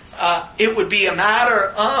 It would be a matter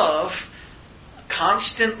of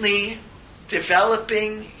constantly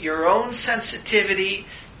developing your own sensitivity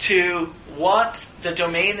to what the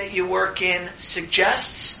domain that you work in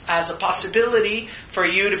suggests as a possibility for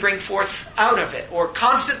you to bring forth out of it, or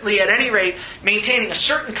constantly, at any rate, maintaining a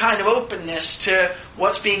certain kind of openness to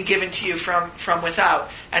what's being given to you from without,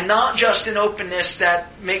 and not just an openness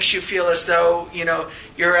that makes you feel as though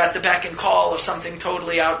you're at the beck and call of something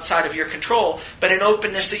totally outside of your control, but an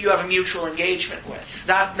openness that you have a mutual engagement with.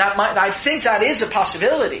 I think that is a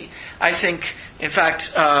possibility. I think, in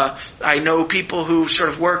fact, I know people who sort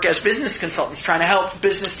of work as business consultants trying to help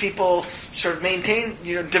business people sort of maintain,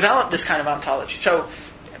 develop this kind of ontology. So,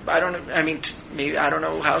 I don't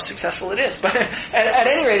know how successful it is, but at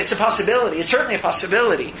any rate, it's a possibility. It's certainly a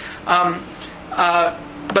possibility.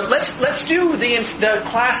 But let's do the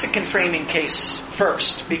classic enframing case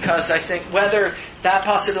first, because I think whether that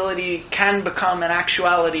possibility can become an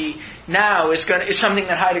actuality now is something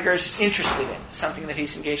that Heidegger is interested in, something that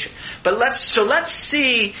he's engaged with. But let's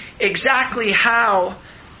see exactly how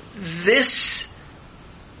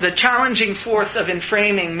the challenging forth of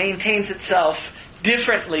enframing maintains itself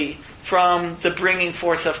differently from the bringing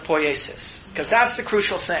forth of poiesis, because that's the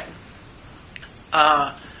crucial thing.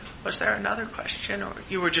 Was there another question, or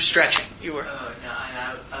you were just stretching? You were. Oh no,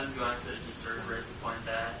 I was going to just sort of raise the point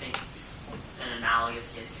that I think an analogous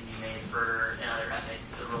case can be made for in other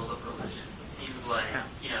ethics the role of religion. It seems like to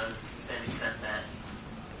the same extent that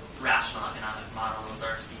rational economic models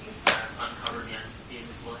are seeking to kind of uncover the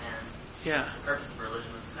invisible hand. Yeah. The purpose of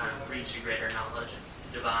religion was to kind of reach a greater knowledge of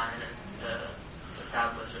the divine and to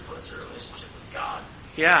establish a closer relationship with God.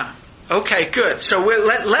 Yeah. Okay, good. So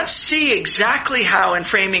let's see exactly how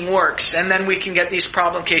enframing works, and then we can get these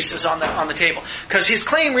problem cases on the table. Because his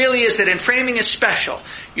claim really is that enframing is special.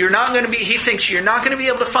 He thinks you're not going to be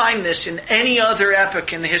able to find this in any other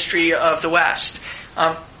epoch in the history of the West.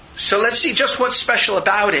 So let's see just what's special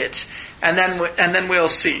about it, and then we'll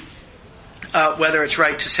see whether it's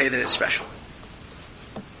right to say that it's special.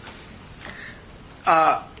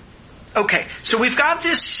 Okay, so we've got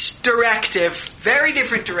this directive, very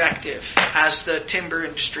different directive, as the timber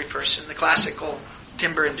industry person, the classical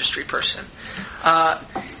timber industry person.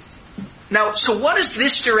 Now, so what does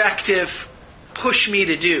this directive push me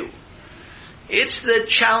to do? It's the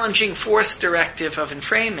challenging fourth directive of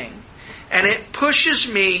enframing, and it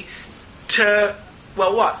pushes me to,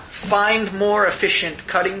 find more efficient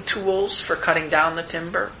cutting tools for cutting down the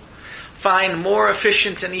timber, find more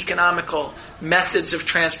efficient and economical methods of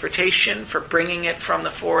transportation for bringing it from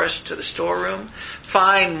the forest to the storeroom,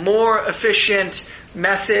 find more efficient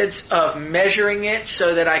methods of measuring it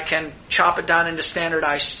so that I can chop it down into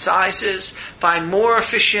standardized sizes, find more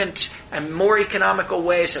efficient and more economical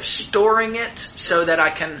ways of storing it so that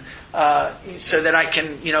I can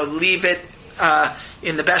leave it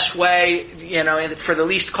in the best way, for the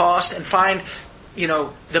least cost, and find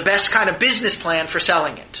the best kind of business plan for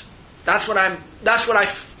selling it. That's what I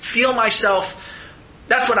feel myself,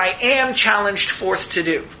 that's what I am challenged forth to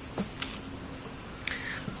do.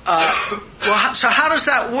 So how does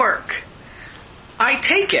that work? I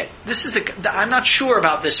take it. I'm not sure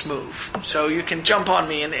about this move, so you can jump on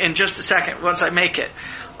me in just a second once I make it.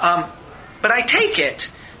 But I take it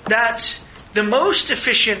that the most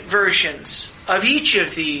efficient versions of each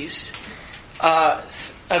of these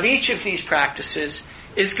practices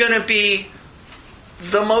is going to be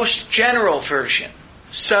the most general version.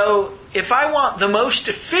 So if I want the most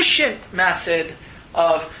efficient method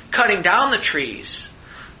of cutting down the trees,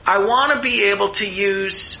 I want to be able to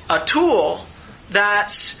use a tool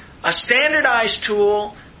that's a standardized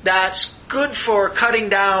tool that's good for cutting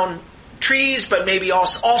down trees, but maybe all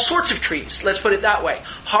sorts of trees. Let's put it that way.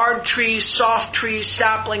 Hard trees, soft trees,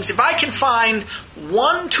 saplings. If I can find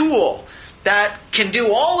one tool that can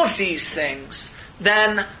do all of these things,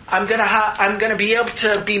 then I'm going to be able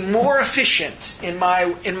to be more efficient in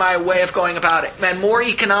my way of going about it, and more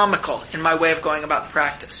economical in my way of going about the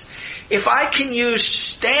practice. If I can use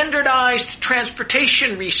standardized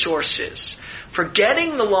transportation resources for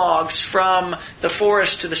getting the logs from the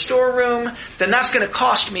forest to the storeroom, then that's going to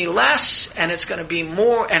cost me less, and it's going to be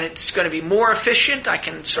more efficient. I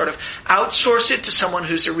can sort of outsource it to someone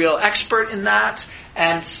who's a real expert in that,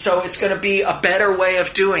 and so it's going to be a better way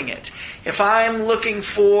of doing it. If I'm looking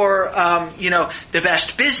for, the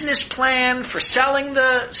best business plan for selling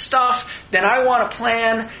the stuff, then I want a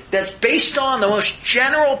plan that's based on the most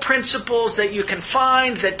general principles that you can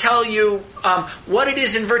find that tell you what it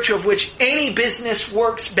is in virtue of which any business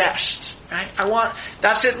works best. Right?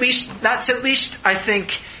 That's at least I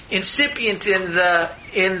think incipient in the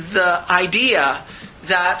idea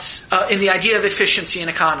of efficiency and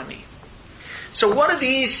economy. So what do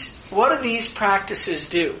these practices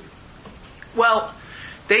do? Well,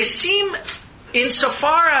 they seem,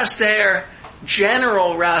 insofar as they're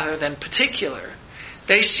general rather than particular,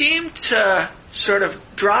 they seem to sort of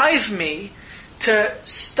drive me to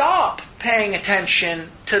stop paying attention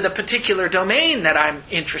to the particular domain that I'm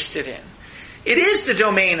interested in. It is the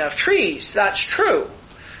domain of trees, that's true.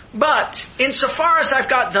 But insofar as I've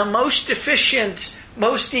got the most efficient,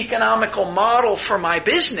 most economical model for my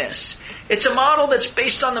business, it's a model that's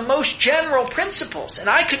based on the most general principles. And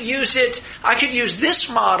I could use this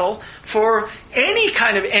model for any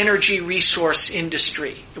kind of energy resource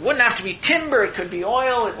industry. It wouldn't have to be timber, it could be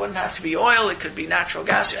oil, it wouldn't have to be oil, it could be natural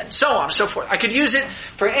gas, and so on and so forth. I could use it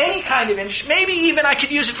for any kind of industry. Maybe even I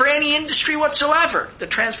could use it for any industry whatsoever. The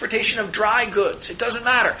transportation of dry goods. It doesn't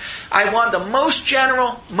matter. I want the most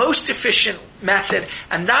general, most efficient method,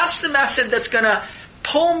 and that's the method that's going to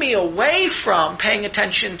pull me away from paying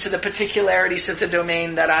attention to the particularities of the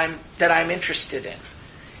domain that I'm interested in.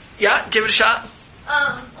 Yeah, give it a shot.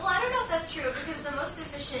 Well, I don't know if that's true, because the most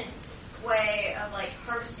efficient way of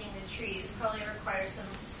harvesting the trees probably requires some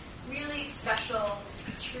really special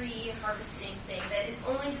tree harvesting thing that is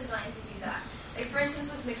only designed to do that. Like, for instance,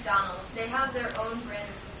 with McDonald's, they have their own brand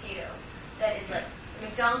of potato that is like the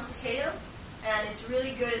McDonald's potato, and it's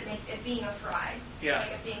really good at being a fry. Yeah.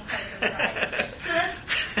 Like, at being kind of a fry. So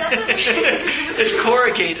that's a very... It's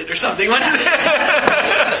corrugated or something. It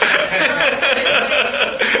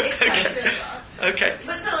cuts really well. Okay.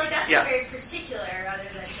 But so, that's very particular rather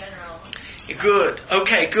than general. Good.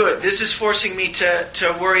 Okay, good. This is forcing me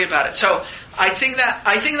to worry about it. So, I think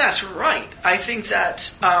that's right. I think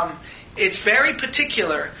that it's very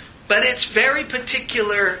particular, but it's very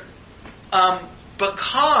particular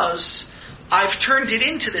because I've turned it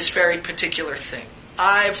into this very particular thing.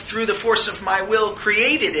 I've, through the force of my will,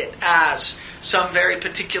 created it as some very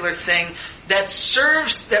particular thing that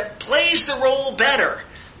plays the role better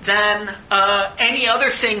than any other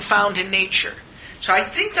thing found in nature. So I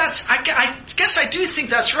think I guess I do think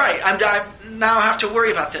that's right. I now have to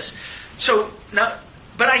worry about this.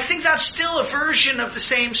 But I think that's still a version of the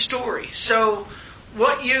same story. So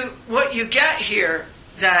what you get here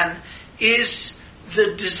then is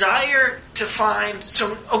the desire to find...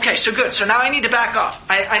 So good. So now I need to back off.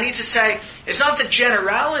 I need to say, it's not the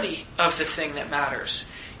generality of the thing that matters.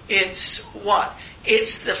 It's what?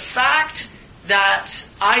 It's the fact that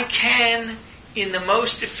I can, in the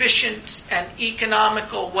most efficient and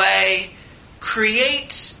economical way,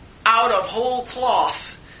 create out of whole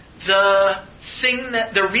cloth the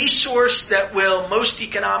resource that will most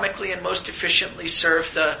economically and most efficiently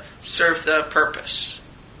serve the purpose.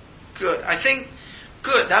 Good. I think...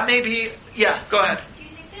 Good. That may be... Yeah, go ahead. Do you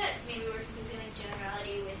think that maybe we're confusing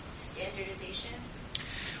generality with standardization?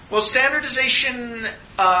 Well, standardization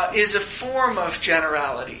is a form of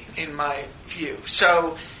generality, in my view.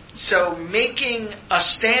 So making a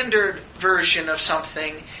standard version of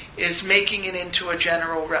something is making it into a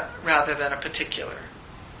general rather than a particular.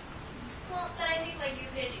 Well, but I think you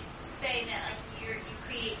could say that you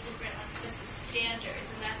create different sets of standards,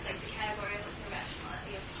 and that's the category of the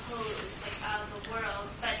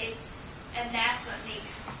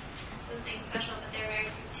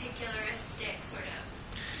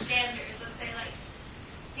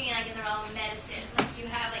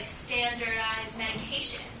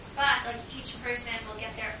that like each person will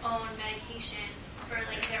get their own medication for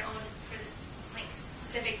like their own for this like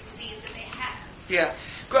specific disease that they have. Yeah.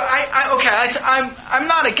 Well, I'm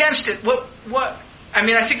not against it. I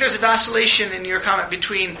mean, I think there's a vacillation in your comment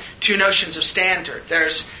between two notions of standard.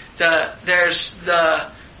 There's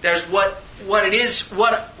what it is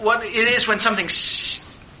when something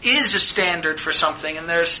is a standard for something, and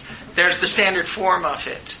there's the standard form of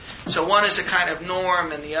it. So one is a kind of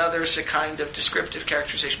norm, and the other is a kind of descriptive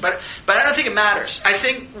characterization. But I don't think it matters. I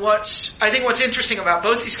think what's interesting about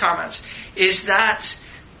both these comments is that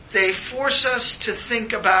they force us to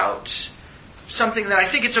think about something that I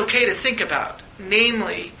think it's okay to think about,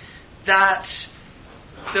 namely that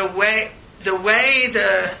the way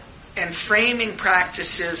the framing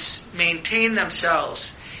practices maintain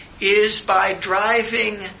themselves is by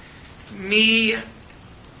driving me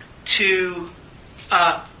to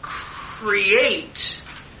create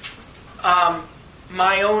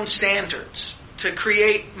my own standards, to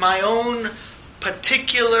create my own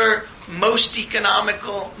particular, most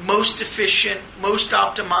economical, most efficient, most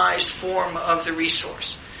optimized form of the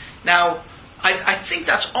resource. Now, I think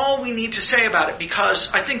that's all we need to say about it,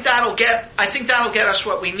 because I think that'll get us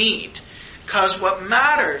what we need. Because what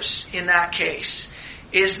matters in that case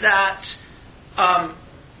is that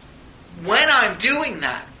when I'm doing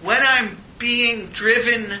that, when I'm being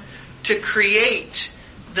driven to create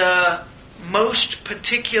the most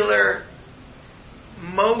particular,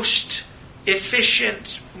 most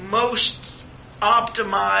efficient, most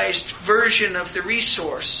optimized version of the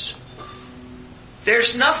resource,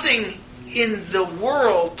 there's nothing in the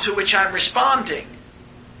world to which I'm responding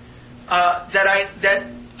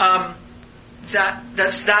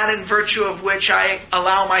that's that in virtue of which I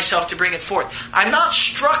allow myself to bring it forth. I'm not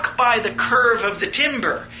struck by the curve of the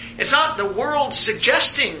timber. It's not the world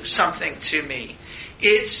suggesting something to me.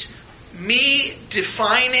 It's me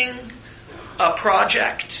defining a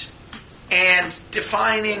project and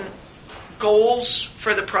defining goals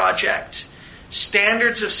for the project,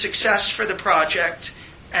 standards of success for the project,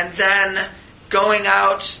 and then going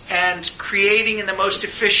out and creating in the most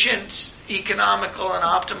efficient, economical, and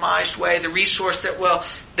optimized way the resource that will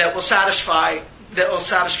satisfy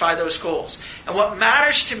those goals. And what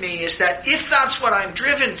matters to me is that if that's what I'm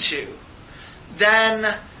driven to,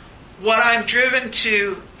 then what I'm driven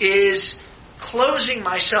to is closing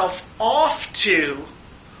myself off to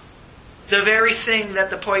the very thing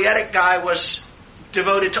that the poetic guy was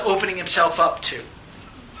devoted to opening himself up to.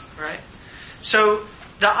 Right? So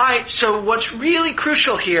what's really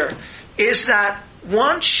crucial here is that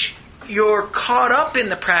once you're caught up in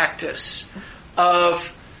the practice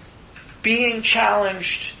of being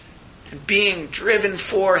challenged and being driven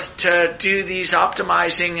forth to do these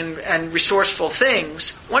optimizing and resourceful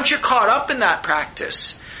things, once you're caught up in that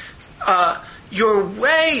practice, your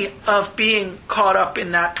way of being caught up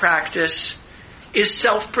in that practice is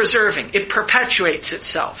self-preserving. It perpetuates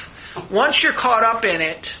itself. Once you're caught up in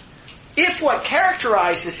it, if what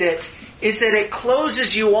characterizes it is that it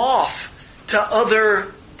closes you off to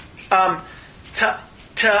other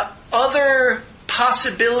other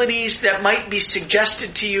possibilities that might be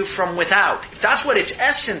suggested to you from without, if that's what its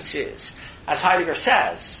essence is, as Heidegger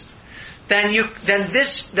says, then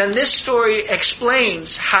this story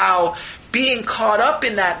explains how being caught up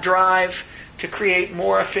in that drive to create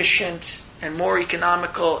more efficient and more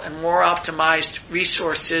economical and more optimized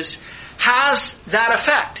resources has that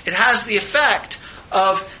effect. It has the effect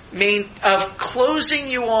of closing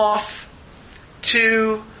you off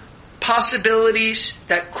to possibilities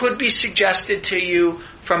that could be suggested to you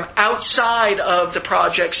from outside of the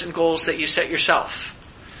projects and goals that you set yourself.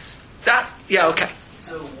 Okay.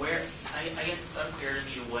 So I guess it's unclear to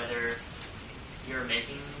me whether you're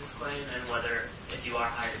making this claim and whether, if you are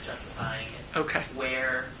hired, justifying it. Okay.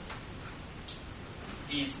 Where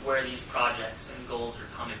these projects and goals are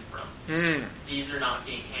coming from. These are not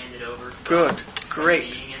being handed over from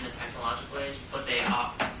being in the technological age, but they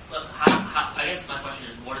are. I guess my question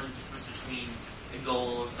is, what is the difference between the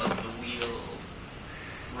goals of the wheel,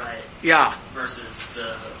 right? Yeah. Versus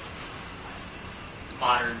the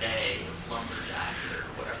modern day lumberjack or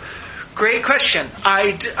whatever. Great question.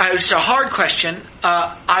 It's a hard question.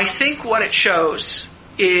 I think what it shows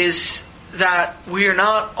is that we are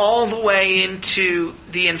not all the way into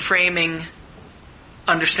the enframing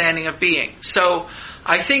understanding of being. So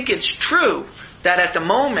I think it's true that at the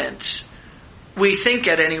moment we think,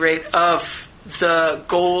 at any rate, of the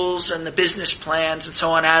goals and the business plans and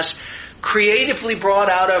so on as creatively brought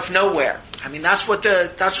out of nowhere. I mean, that's what the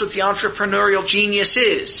entrepreneurial genius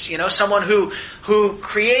is. Someone who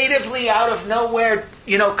creatively out of nowhere,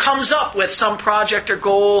 comes up with some project or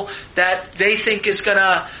goal that they think is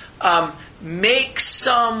gonna make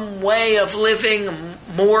some way of living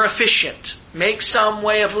more efficient, make some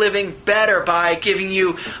way of living better by giving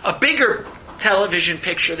you a bigger television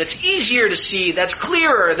picture that's easier to see, that's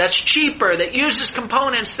clearer, that's cheaper, that uses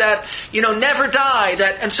components that, never die,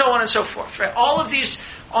 and so on and so forth, right? All of these,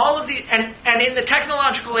 and in the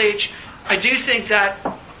technological age, I do think that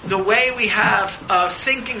the way we have of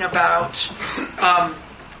thinking about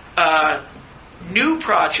new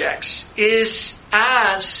projects is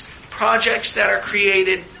as projects that are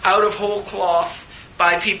created out of whole cloth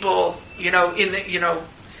by people, in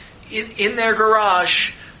their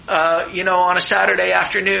garage, on a Saturday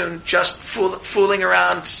afternoon, just fooling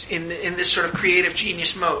around in this sort of creative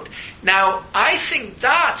genius mode. Now, I think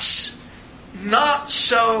that's not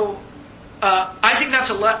so. I think that's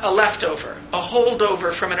a leftover, a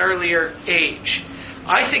holdover from an earlier age.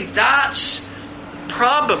 I think that's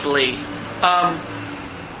probably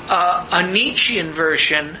a Nietzschean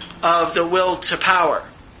version of the will to power.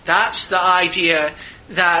 That's the idea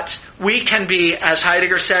that we can be, as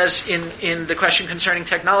Heidegger says in the question concerning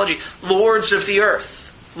technology, lords of the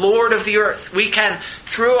earth. Lord of the earth. We can,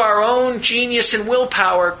 through our own genius and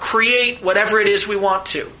willpower, create whatever it is we want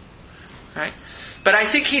to. Right? But I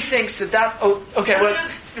think he thinks that... Oh, okay.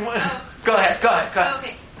 Go ahead.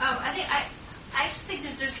 Okay. I actually think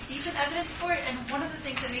that there's decent evidence for it, and one of the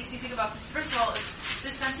things that makes me think about this, first of all, is the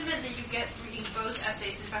sentiment that you get reading both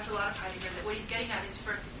essays, in fact a lot of Heidegger, that what he's getting at is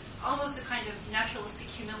for almost a kind of naturalistic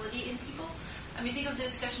humility in people. I mean, think of the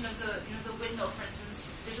discussion of the windmill, for instance.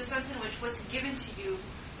 There's a sense in which what's given to you,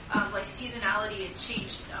 like seasonality and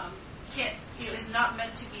change, is not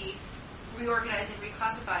meant to be reorganized and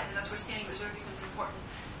reclassified, and that's where standing reserve becomes important.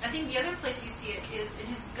 And I think the other place you see it is in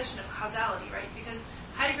his discussion of causality, right? Because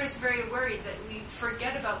Heidegger is very worried that we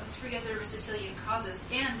forget about the three other Aristotelian causes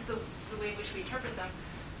and the way in which we interpret them.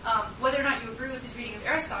 Whether or not you agree with his reading of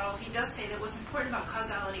Aristotle, he does say that what's important about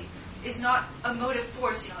causality is not a motive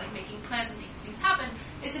force, like making plans and making things happen.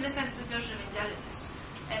 It's in a sense this notion of indebtedness.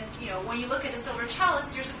 And, when you look at a silver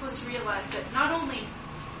chalice, you're supposed to realize that not only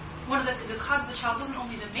one of the causes of the chalice wasn't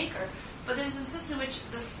only the maker, but there's a sense in which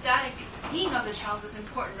the static being of the chalice is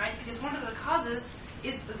important, right? Because one of the causes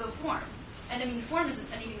is the form. And I mean, form isn't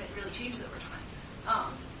anything that really changes over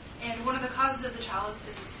time. And one of the causes of the chalice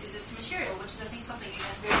is its material, which is, I think, something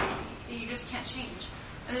you just can't change.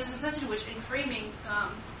 And there's a sense in which, in framing,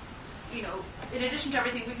 in addition to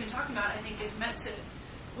everything we've been talking about, I think is meant to.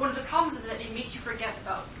 One of the problems is that it makes you forget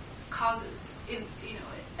about causes.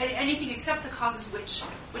 Anything except the causes which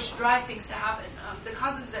drive things to happen. The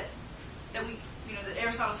causes that that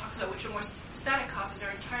Aristotle talks about, which are more static causes,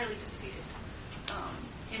 are entirely dissipated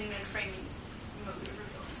in framing mode of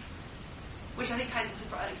revealing, which I think ties into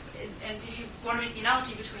product. And if you want to make the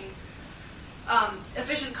analogy between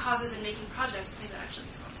efficient causes and making projects, I think that actually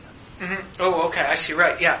makes a lot of sense. Mm-hmm. Oh, okay, I see.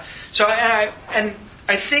 Right, yeah. So, I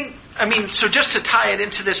think, so just to tie it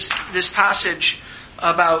into this passage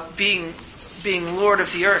about being Lord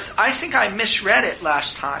of the earth, I think I misread it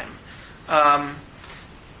last time.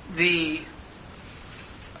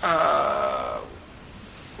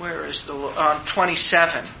 Where is the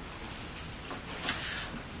 27?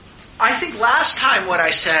 I think last time what I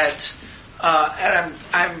said, and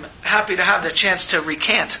I'm happy to have the chance to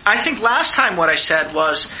recant. I think last time what I said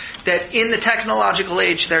was that in the technological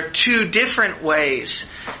age there are two different ways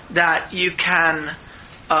that you can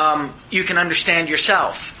understand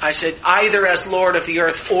yourself. I said either as Lord of the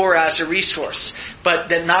earth or as a resource, but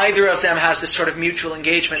that neither of them has this sort of mutual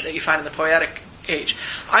engagement that you find in the poetic age.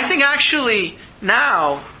 I think actually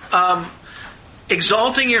now,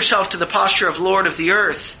 exalting yourself to the posture of Lord of the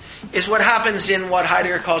earth is what happens in what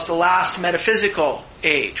Heidegger calls the last metaphysical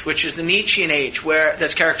age, which is the Nietzschean age,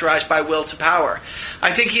 that's characterized by will to power.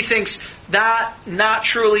 I think he thinks that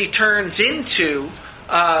naturally turns into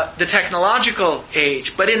the technological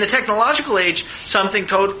age. But in the technological age, something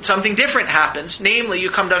different happens. Namely, you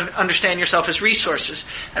come to understand yourself as resources.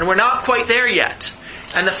 And we're not quite there yet.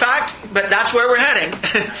 And but that's where we're heading.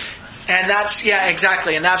 And that's, yeah,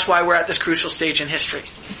 exactly. And that's why we're at this crucial stage in history.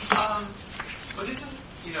 But isn't,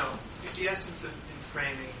 the essence in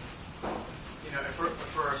framing, if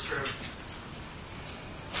we're sort of,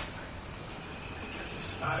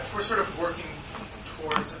 if we're sort of working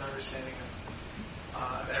towards an understanding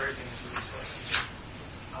of everything as resources,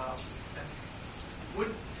 and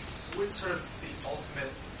would sort of the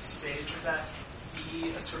ultimate stage of that be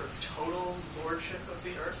a sort of total lordship of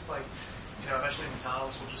the earth? Like, eventually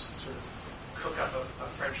McDonald's will just sort of cook up a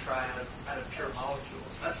French fry out of pure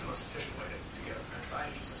molecules. That's the most efficient way to get a French fry.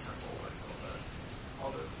 You just assemble all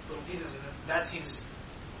the little pieces, and that seems,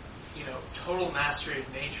 total mastery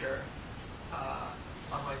of nature,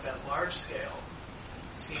 unlike that large scale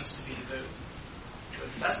seems to be the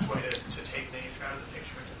best way to take nature out of the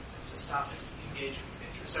picture, to stop engaging with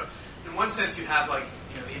nature. So in one sense you have like,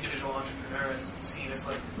 the individual entrepreneur is seen as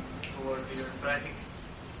like the Lord of the earth, but I think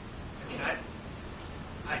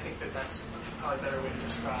that's probably a better way to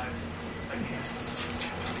describe like the essence.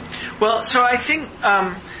 Well, so I think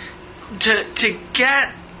to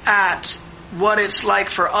get at what it's like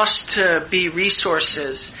for us to be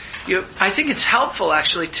resources, I think it's helpful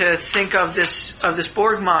actually to think of this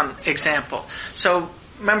Borgman example. So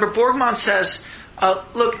remember, Borgman says,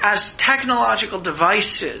 look, as technological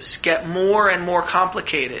devices get more and more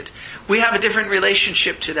complicated, we have a different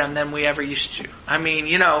relationship to them than we ever used to. I mean,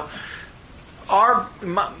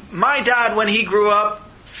 my dad, when he grew up,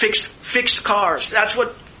 fixed cars. That's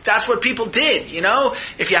what people did,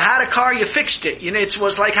 If you had a car, you fixed it. It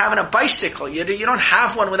was like having a bicycle. You don't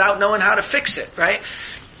have one without knowing how to fix it, right?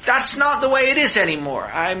 That's not the way it is anymore.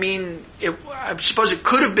 I mean, I suppose it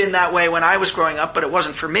could have been that way when I was growing up, but it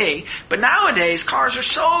wasn't for me. But nowadays, cars are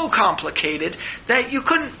so complicated that you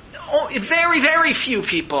couldn't. Very, very few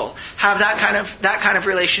people have that kind of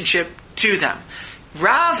relationship to them.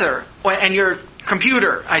 Rather, and your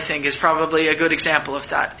computer, I think, is probably a good example of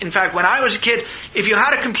that. In fact, when I was a kid, if you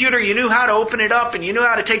had a computer, you knew how to open it up and you knew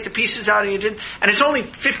how to take the pieces out, and you didn't. And it's only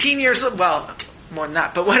 15 years. Well, more than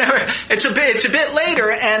that, but whatever. It's a bit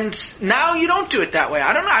later, and now you don't do it that way.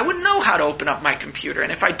 I don't know. I wouldn't know how to open up my computer,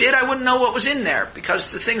 and if I did, I wouldn't know what was in there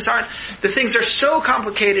because the things are so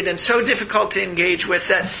complicated and so difficult to engage with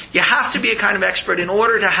that you have to be a kind of expert in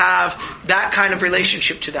order to have that kind of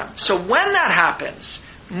relationship to them. So when that happens,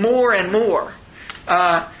 more and more,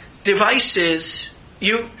 devices,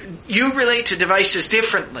 you relate to devices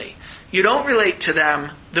differently. You don't relate to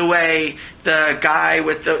them the way the guy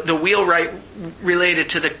with the wheelwright related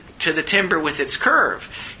to the timber with its curve.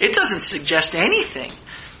 It doesn't suggest anything.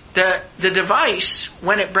 The device,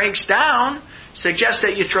 when it breaks down, suggests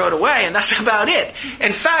that you throw it away, and that's about it.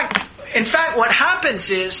 In fact, what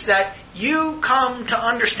happens is that you come to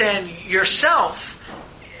understand yourself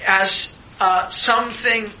as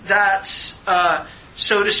something that's,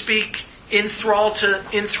 so to speak, in thrall to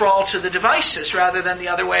the devices rather than the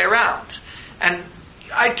other way around. And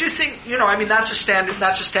I do think, that's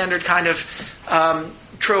a standard kind of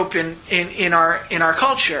trope in our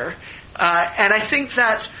culture. And I think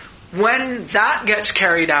that when that gets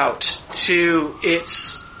carried out to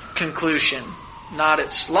its conclusion, not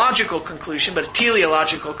its logical conclusion, but a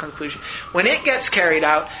teleological conclusion, when it gets carried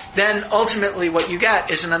out, then ultimately what you get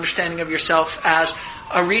is an understanding of yourself as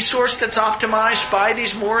a resource that's optimized by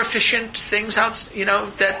these more efficient things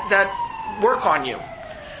that work on you.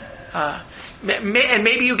 And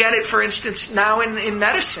maybe you get it, for instance, now in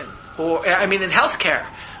medicine, or in healthcare.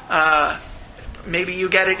 Maybe you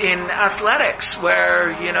get it in athletics,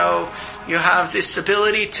 where you have this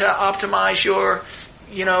ability to optimize your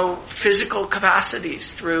physical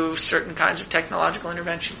capacities through certain kinds of technological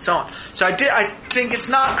intervention, so on. So I think it's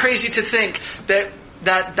not crazy to think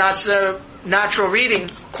that's a natural reading,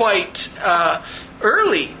 quite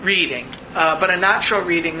early reading, but a natural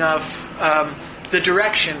reading of the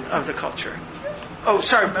direction of the culture. Oh,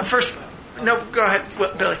 sorry. First, no, go ahead,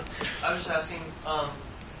 Billy. I was just asking.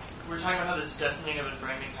 We were talking about how this destining of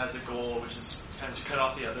enframing has a goal, which is kind of to cut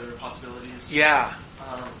off the other possibilities. Yeah.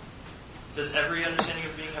 Does every understanding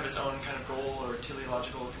of being have its own kind of goal or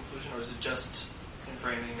teleological conclusion, or is it just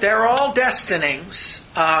enframing? They're all destinings,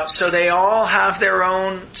 so they all have their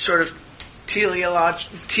own sort of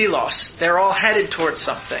telos. They're all headed towards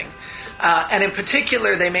something. And in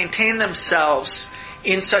particular, they maintain themselves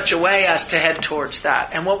in such a way as to head towards that.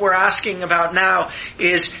 And what we're asking about now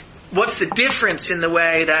is, what's the difference in the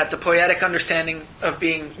way that the poetic understanding of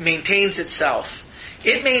being maintains itself?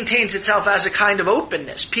 It maintains itself as a kind of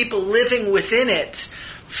openness. People living within it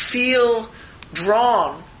feel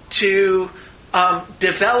drawn to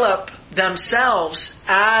develop themselves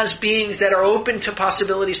as beings that are open to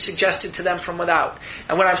possibilities suggested to them from without.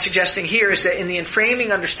 And what I'm suggesting here is that in the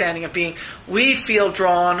enframing understanding of being, we feel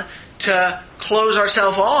drawn to close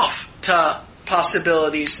ourselves off to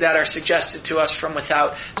possibilities that are suggested to us from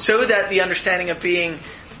without, so that the understanding of being,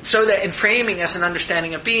 so that enframing as an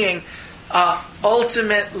understanding of being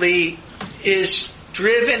ultimately is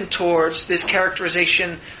driven towards this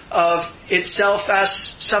characterization of itself as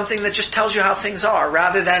something that just tells you how things are,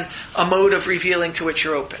 rather than a mode of revealing to which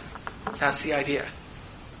you're open. That's the idea.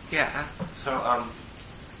 Yeah. So,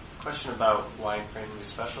 question about why enframing is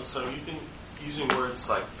special. So you've been using words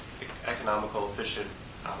like economical, efficient,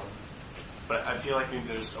 but I feel like maybe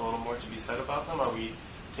there's a little more to be said about them. Are we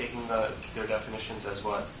taking their definitions as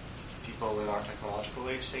what people in our technological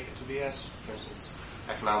age take it to be as? For instance,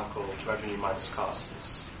 economical revenue minus cost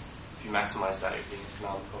is, if you maximize that, you're being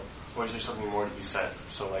economical. Or is there something more to be said?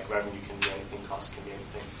 So like revenue can be anything, cost can be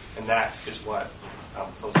anything. And that is what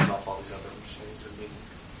closes off all these other understandings of meaning.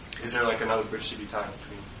 Is there like another bridge to be tied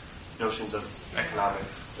between notions of economic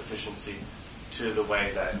efficiency to the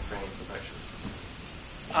way that framing perpetuates?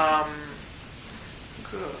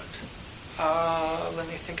 Good. Let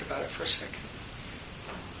me think about it for a second.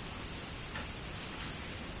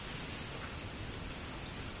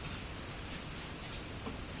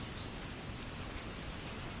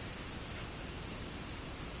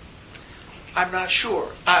 I'm not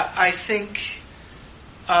sure. I think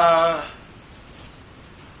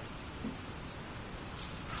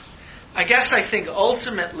I think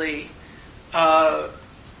ultimately, well,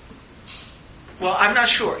 I'm not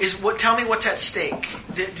sure. Tell me what's at stake.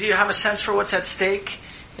 Do you have a sense for what's at stake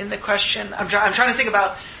in the question? I'm trying to think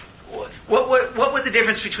about what would the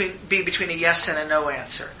difference be between a yes and a no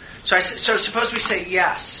answer. So suppose we say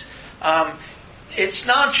yes. It's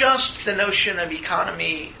not just the notion of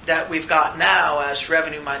economy that we've got now as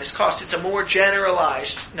revenue minus cost. It's a more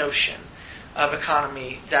generalized notion of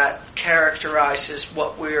economy that characterizes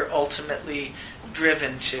what we're ultimately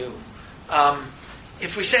driven to.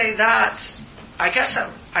 If we say that, I guess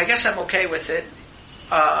I'm okay with it.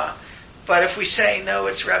 But if we say no,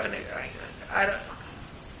 it's revenue.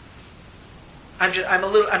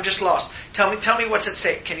 I'm just lost. Tell me what's at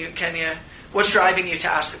stake. Can you? What's driving you to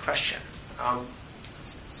ask the question?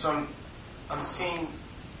 So I'm seeing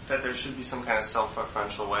that there should be some kind of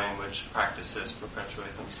self-referential way in which practices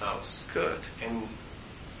perpetuate themselves. Good. And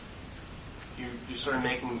you're sort of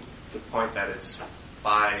making the point that it's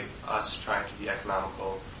by us trying to be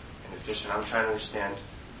economical and efficient. I'm trying to understand,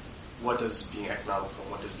 what does being economical,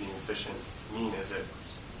 what does being efficient mean? Is it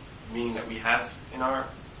meaning that we have in our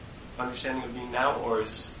understanding of being now, or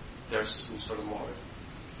is there some sort of more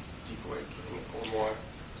deep way of putting it, or more?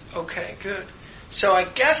 Okay, good. So I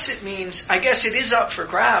guess it is up for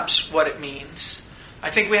grabs what it means. I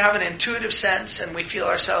think we have an intuitive sense and we feel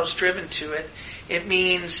ourselves driven to it. It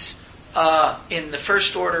means, in the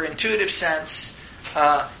first order intuitive sense,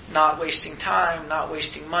 not wasting time, not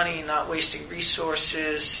wasting money, not wasting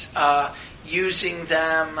resources, using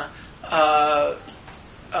them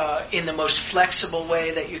in the most flexible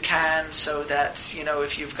way that you can, so that,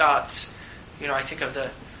 if you've got, I think of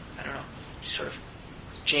sort of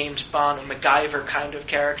James Bond, a MacGyver kind of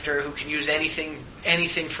character who can use anything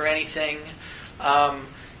for anything.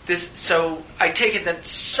 So I take it that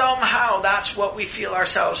somehow that's what we feel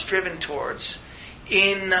ourselves driven towards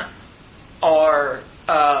in our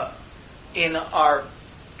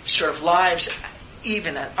sort of lives,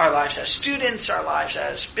 even our lives as students, our lives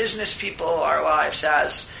as business people, our lives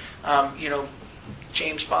as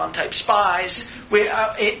James Bond type spies.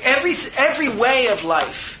 Every way of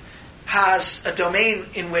life has a domain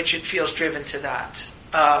in which it feels driven to that.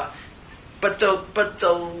 But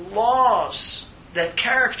the laws that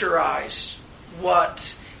characterize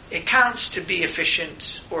what it counts to be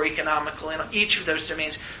efficient or economical in each of those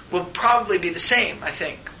domains will probably be the same, I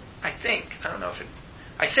think. I don't know if it...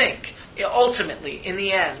 I think, ultimately, in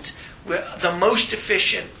the end, the most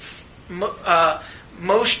efficient,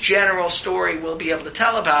 most general story we'll be able to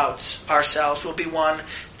tell about ourselves will be one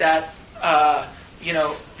that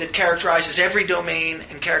that characterizes every domain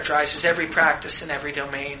and characterizes every practice in every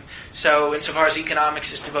domain. So insofar as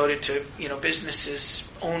economics is devoted to, businesses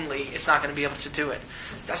only, it's not going to be able to do it.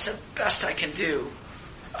 That's the best I can do.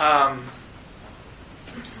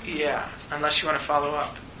 Unless you want to follow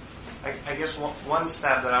up. I guess one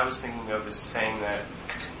stab that I was thinking of is saying that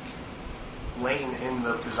latent in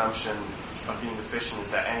the presumption of being efficient is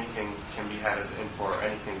that anything can be had as an input or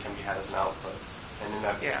anything can be had as an output. And in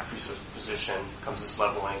that presupposition comes this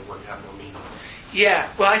leveling where you have no meaning. Yeah,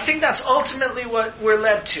 well, I think that's ultimately what we're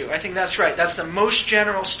led to. I think that's right. That's the most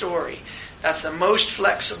general story. That's the most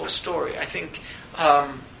flexible story. I think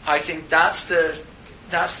that's the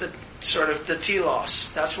sort of the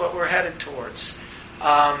telos. That's what we're headed towards.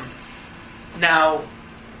 I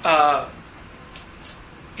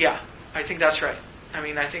think that's right.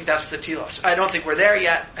 I think that's the telos. I don't think we're there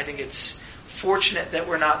yet. I think it's fortunate that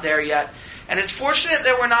we're not there yet. And it's fortunate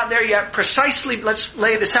that we're not there yet precisely, let's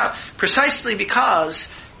lay this out, precisely because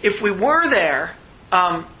if we were there,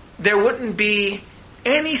 there wouldn't be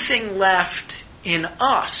anything left in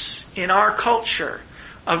us, in our culture,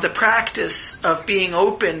 of the practice of being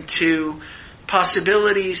open to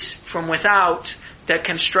possibilities from without that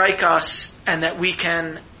can strike us and that we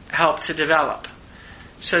can help to develop.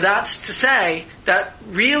 So that's to say that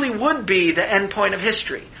really would be the end point of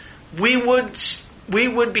history. We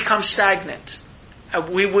would become stagnant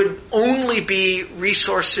we would only be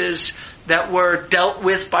resources that were dealt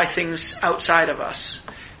with by things outside of us,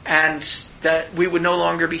 and that we would no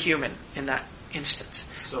longer be human in that instance.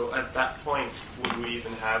 So at that point, would we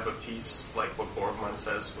even have a piece like what Borgman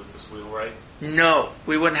says with this wheelwright? No,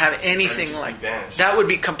 we wouldn't have anything like that. That would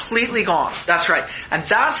be completely gone. That's right. And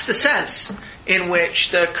that's the sense in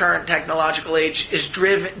which the current technological age is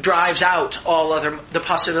drives out the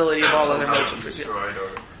possibility of all other modes of destroyed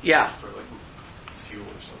or yeah. for like fuel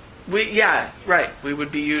or something. Right. We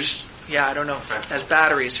would be used, I don't know, as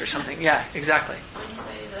batteries or something. Yeah, exactly. When you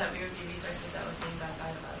say that we would be resources that with things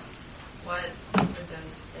outside of us, what would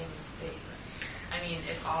those things be? I mean,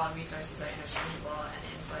 if all resources are interchangeable and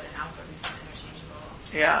input and output become interchangeable,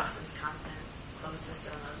 yeah. This constant closed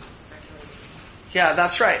system of circulating. Yeah,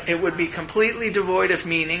 that's right. It would be completely devoid of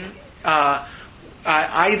meaning.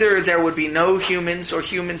 Either there would be no humans, or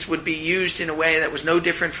humans would be used in a way that was no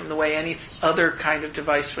different from the way any other kind of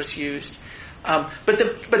device was used. But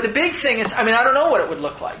the big thing is, I don't know what it would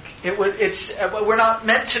look like. We're not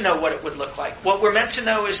meant to know what it would look like. What we're meant to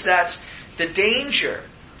know is that the danger,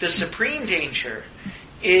 the supreme danger,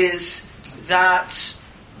 is that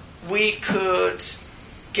we could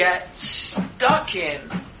get stuck in,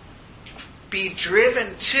 be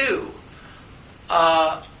driven to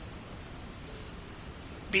a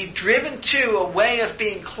way of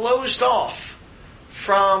being closed off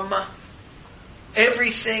from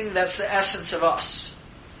everything that's the essence of us.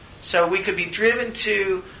 So we could be driven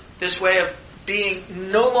to this way of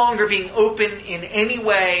no longer being open in any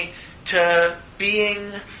way to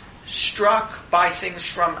being struck by things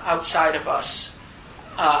from outside of us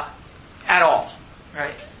at all,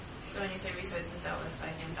 right? So when you say resources dealt with by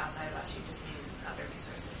things outside of us, you just mean other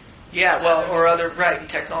resources? Yeah, other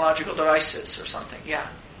technological devices or something. Yeah,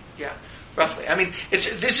 roughly.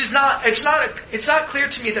 It's not clear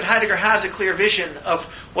to me that Heidegger has a clear vision of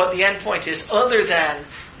what the end point is, other than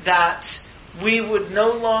that we would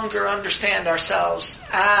no longer understand ourselves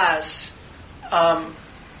as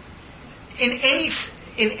in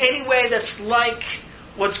any way that's like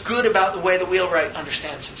what's good about the way the wheelwright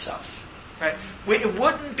understands himself. Right? It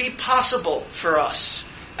wouldn't be possible for us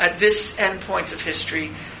at this end point of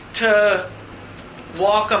history to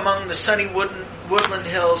walk among the sunny woodland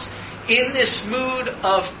hills in this mood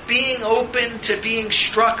of being open to being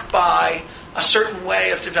struck by a certain way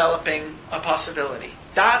of developing a possibility.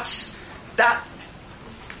 That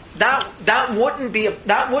wouldn't be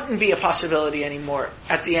a possibility anymore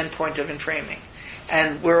at the end point of inframing,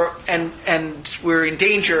 and we're in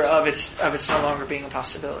danger of it's no longer being a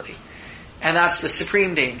possibility, and that's the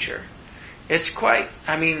supreme danger. It's quite,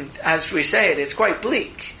 as we say it's quite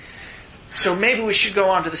bleak. So maybe we should go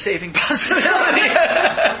on to the saving possibility.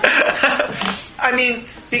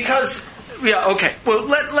 Because, okay. Well,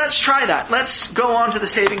 let's try that. Let's go on to the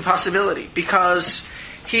saving possibility, because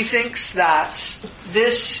he thinks that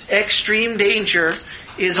this extreme danger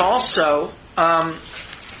is also,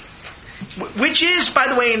 which is, by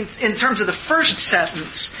the way, in terms of the first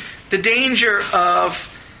sentence, the danger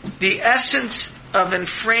of the essence of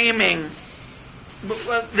inframing,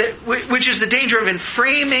 which is the danger of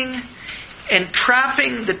inframing,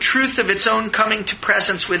 entrapping the truth of its own coming to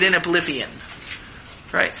presence within oblivion.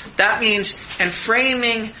 Right? That means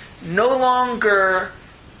enframing no longer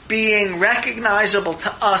being recognizable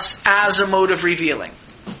to us as a mode of revealing.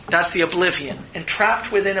 That's the oblivion.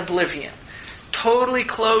 Entrapped within oblivion. Totally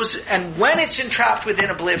closed. And when it's entrapped within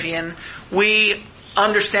oblivion, we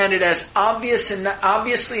understand it as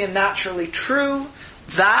obviously and naturally true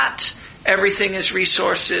that everything is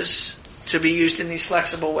resources to be used in these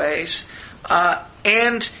flexible ways.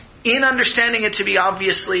 And in understanding it to be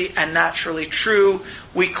obviously and naturally true,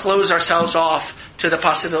 we close ourselves off to the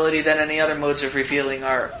possibility that any other modes of revealing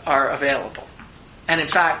are available. And in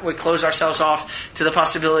fact, we close ourselves off to the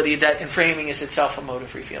possibility that inframing is itself a mode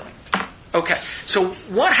of revealing. Okay, so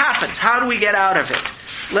what happens? How do we get out of it?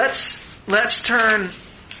 Let's turn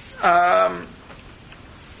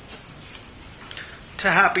to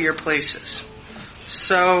happier places.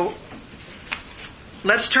 So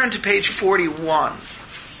let's turn to page 41.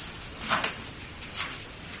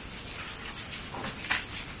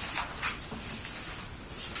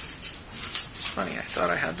 It's funny, I thought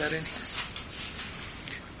I had that in here.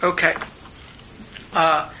 Okay.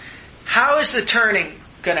 How is the turning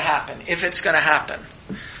going to happen, if it's going to happen?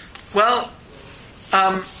 Well,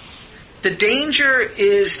 the danger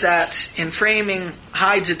is that inframing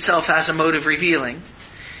hides itself as a mode of revealing.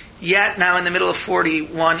 Yet, now in the middle of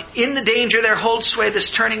 41, in the danger there holds sway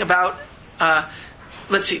this turning about, the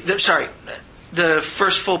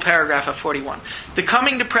first full paragraph of 41. The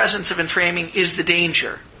coming to presence of inframing is the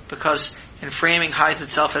danger, because and framing hides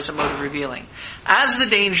itself as a mode of revealing. As the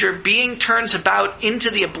danger, being turns about into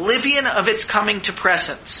the oblivion of its coming to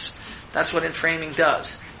presence. That's what inframing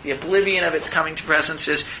does. The oblivion of its coming to presence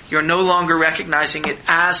is you're no longer recognizing it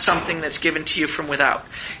as something that's given to you from without.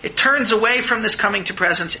 It turns away from this coming to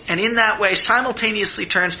presence, and in that way simultaneously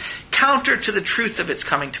turns counter to the truth of its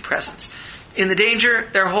coming to presence. In the danger,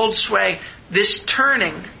 there holds sway this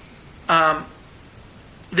turning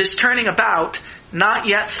about, not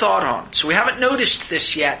yet thought on. So we haven't noticed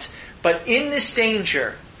this yet, but in this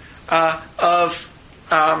danger of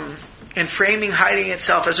inframing, hiding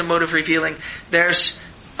itself as a mode of revealing, there's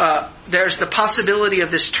the possibility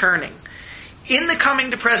of this turning. In the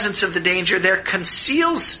coming to presence of the danger, there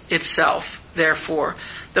conceals itself, therefore,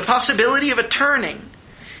 the possibility of a turning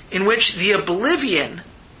in which the oblivion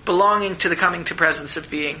belonging to the coming to presence of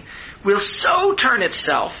being will so turn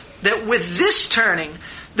itself that with this turning,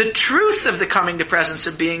 the truth of the coming to presence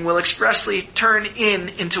of being will expressly turn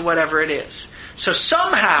into whatever it is. So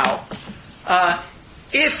somehow,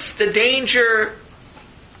 if the danger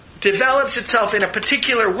develops itself in a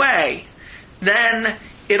particular way, then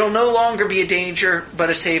it'll no longer be a danger, but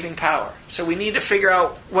a saving power. So we need to figure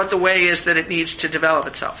out what the way is that it needs to develop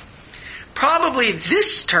itself. Probably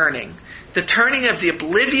this turning, the turning of the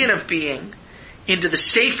oblivion of being into the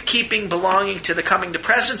safekeeping belonging to the coming to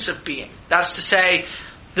presence of being. That's to say,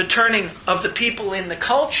 the turning of the people in the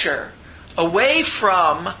culture away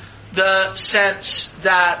from the sense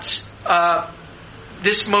that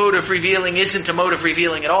this mode of revealing isn't a mode of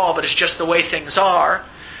revealing at all, but it's just the way things are,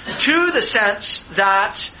 to the sense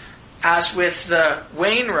that, as with the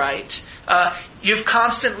Wainwright, you've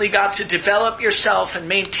constantly got to develop yourself and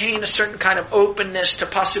maintain a certain kind of openness to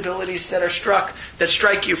possibilities that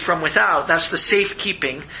strike you from without. That's the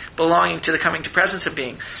safekeeping belonging to the coming to presence of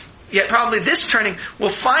being. Yet probably this turning will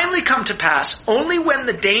finally come to pass only when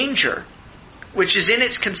the danger, which is in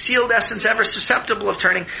its concealed essence ever susceptible of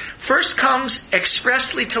turning, first comes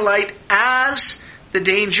expressly to light as the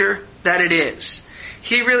danger that it is.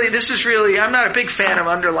 I'm not a big fan of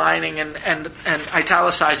underlining and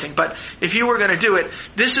italicizing, but if you were going to do it,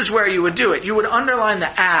 this is where you would do it. You would underline the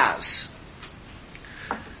as.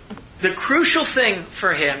 The crucial thing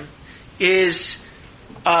for him is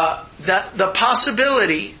that the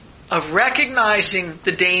possibility of recognizing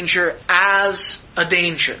the danger as a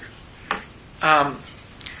danger.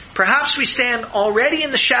 Perhaps we stand already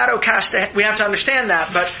in the shadow cast ahead. We have to understand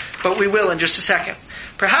that, but we will in just a second.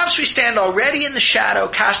 Perhaps we stand already in the shadow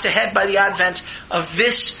cast ahead by the advent of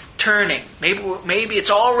this turning. Maybe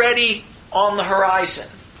it's already on the horizon.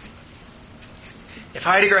 If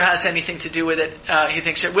Heidegger has anything to do with it, he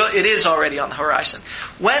thinks it is already on the horizon.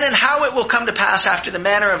 When and how it will come to pass after the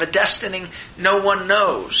manner of a destining, no one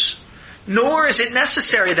knows. Nor is it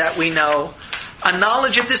necessary that we know. A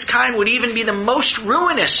knowledge of this kind would even be the most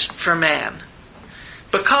ruinous for man.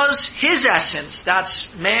 Because his essence,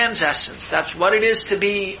 that's man's essence, that's what it is to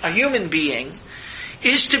be a human being,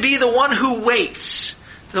 is to be the one who waits,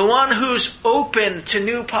 the one who's open to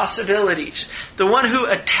new possibilities, the one who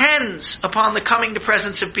attends upon the coming to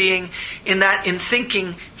presence of being, in that in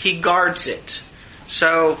thinking he guards it.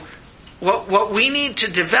 So what we need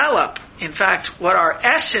to develop, in fact, what our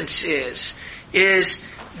essence is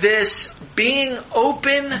this being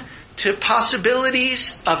open to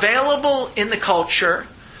possibilities available in the culture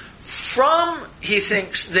from, he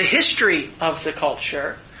thinks, the history of the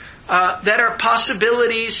culture, that are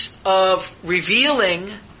possibilities of revealing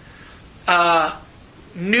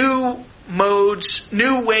new modes,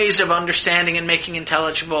 new ways of understanding and making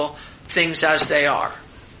intelligible things as they are.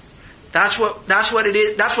 That's what it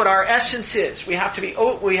is. That's what our essence is. We have to be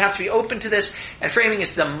open to this, and framing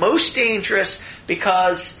is the most dangerous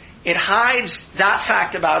because it hides that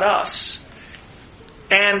fact about us.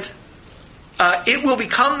 And it will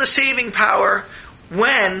become the saving power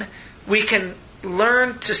when we can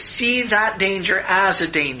learn to see that danger as a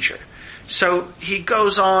danger. So he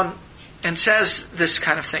goes on and says this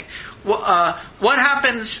kind of thing. What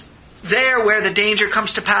happens there where the danger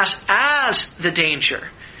comes to pass as the danger,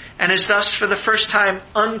 and is thus for the first time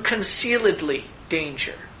unconcealedly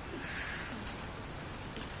danger?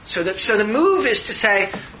 So the move is to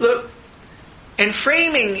say, look,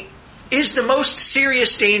 inframing is the most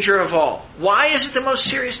serious danger of all. Why is it the most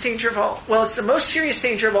serious danger of all? Well, it's the most serious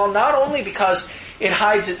danger of all not only because it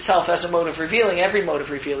hides itself as a mode of revealing. Every mode of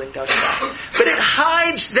revealing does that. But it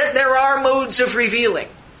hides that there are modes of revealing.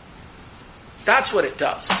 That's what it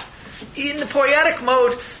does. In the poietic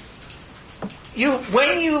mode,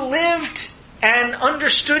 when you lived and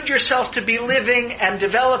understood yourself to be living and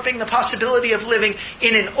developing the possibility of living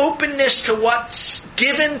in an openness to what's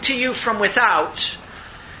given to you from without,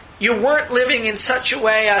 you weren't living in such a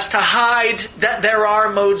way as to hide that there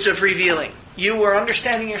are modes of revealing. You were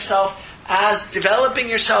understanding yourself as developing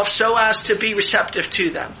yourself so as to be receptive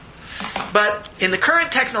to them. But in the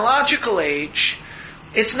current technological age,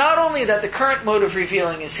 it's not only that the current mode of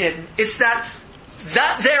revealing is hidden, it's that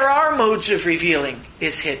there are modes of revealing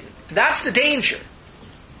is hidden. That's the danger.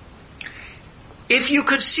 If you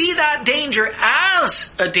could see that danger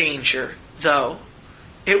as a danger, though,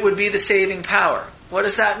 it would be the saving power. What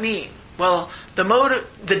does that mean? Well,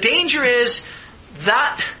 the danger is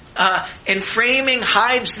that enframing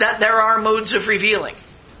hides that there are modes of revealing.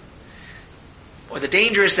 Or the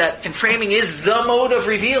danger is that enframing is the mode of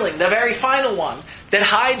revealing, the very final one, that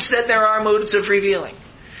hides that there are modes of revealing.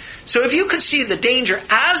 So if you could see the danger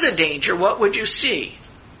as a danger, what would you see?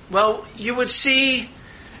 Well, you would see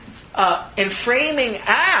enframing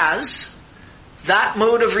as that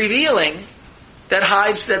mode of revealing that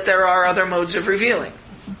hides that there are other modes of revealing.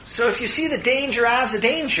 So if you see the danger as a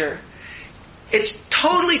danger, it's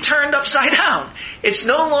totally turned upside down. It's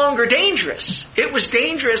no longer dangerous. It was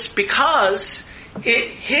dangerous because it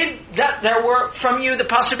hid that there were from you the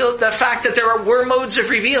possibility, the fact that there were modes of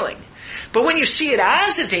revealing. But when you see it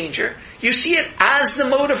as a danger, you see it as the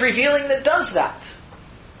mode of revealing that does that.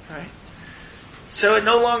 Right? So it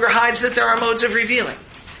no longer hides that there are modes of revealing.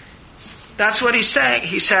 That's what he's saying.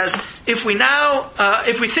 He says, if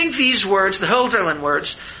we think these words, the Hölderlin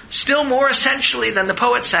words, still more essentially than the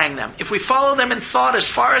poet sang them, if we follow them in thought as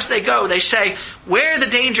far as they go, they say, where the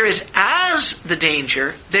danger is as the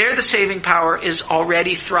danger, there the saving power is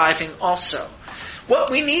already thriving also. What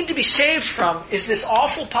we need to be saved from is this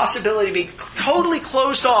awful possibility of being totally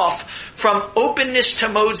closed off from openness to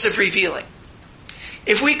modes of revealing.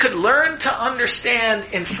 If we could learn to understand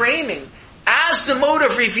enframing as the mode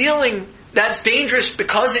of revealing that's dangerous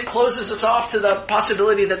because it closes us off to the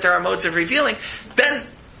possibility that there are modes of revealing, then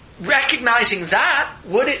recognizing that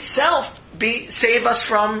would itself save us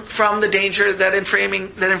from the danger that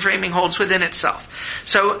enframing holds within itself.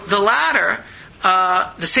 So the latter,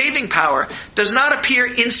 the saving power, does not appear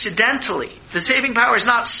incidentally. The saving power is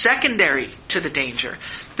not secondary to the danger.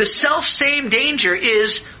 The self-same danger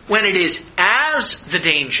is when it is as the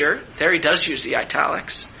danger, there he does use the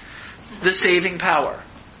italics, the saving power.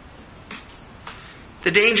 The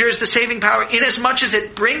danger is the saving power inasmuch as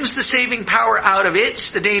it brings the saving power out of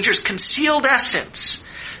the danger's concealed essence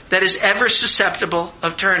that is ever susceptible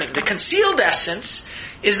of turning. The concealed essence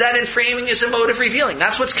is that enframing is a mode of revealing.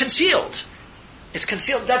 That's what's concealed. It's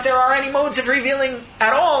concealed that there are any modes of revealing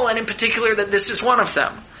at all, and in particular that this is one of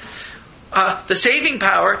them. The saving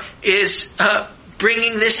power is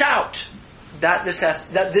bringing this out. That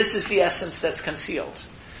this is the essence that's concealed.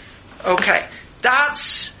 Okay,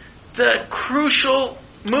 that's the crucial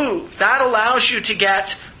move. That allows you to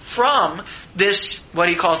get from this, what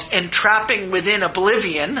he calls entrapping within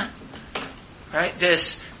oblivion, right?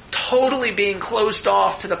 This totally being closed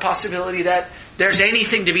off to the possibility that there's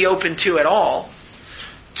anything to be open to at all,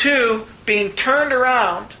 to being turned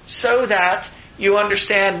around so that you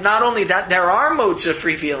understand not only that there are modes of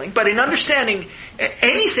revealing, but in understanding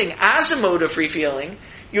anything as a mode of revealing,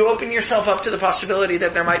 you open yourself up to the possibility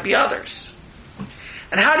that there might be others.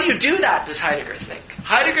 And how do you do that, does Heidegger think?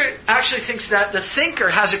 Heidegger actually thinks that the thinker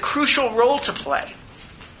has a crucial role to play.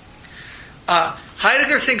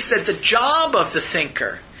 Heidegger thinks that the job of the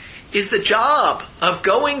thinker is the job of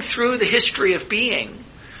going through the history of being,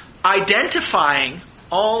 identifying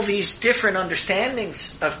all these different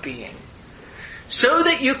understandings of being, so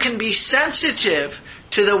that you can be sensitive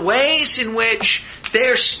to the ways in which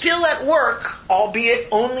they're still at work, albeit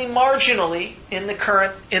only marginally, in the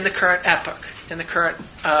current epoch, in the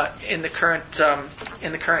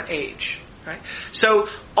current age. Right? So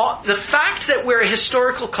the fact that we're a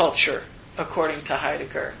historical culture, according to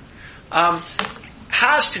Heidegger,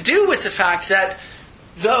 has to do with the fact that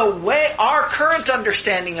the way our current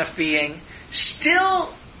understanding of being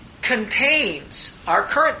still contains, our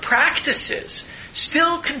current practices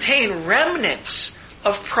still contain remnants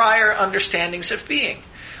of prior understandings of being.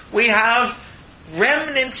 We have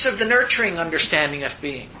remnants of the nurturing understanding of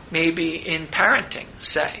being, maybe in parenting,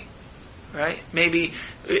 say. Right? Maybe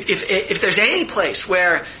if there's any place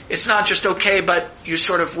where it's not just okay, but you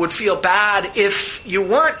sort of would feel bad if you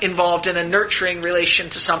weren't involved in a nurturing relation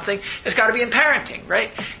to something, it's got to be in parenting,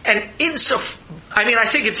 right? And I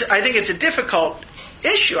think it's a difficult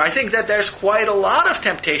issue. I think that there's quite a lot of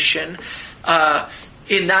temptation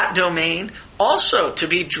in that domain, also to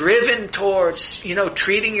be driven towards,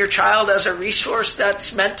 treating your child as a resource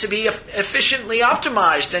that's meant to be efficiently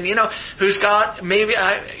optimized, and, who's got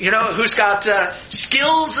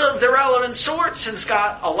skills of the relevant sorts and's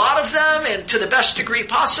got a lot of them and to the best degree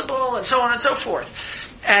possible, and so on and so forth.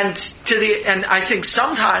 And I think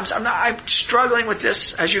sometimes I'm struggling with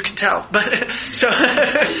this, as you can tell, but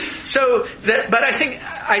but I think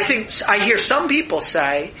I hear some people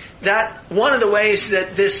say that one of the ways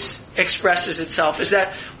that this expresses itself is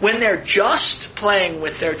that when they're just playing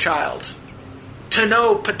with their child to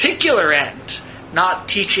no particular end, not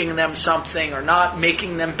teaching them something or not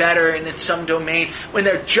making them better in some domain, when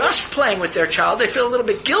they're just playing with their child, they feel a little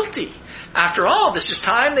bit guilty. After all, this is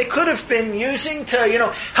time they could have been using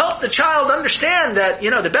to, help the child understand that,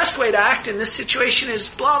 the best way to act in this situation is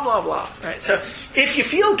blah, blah, blah. Right? So if you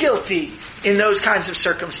feel guilty in those kinds of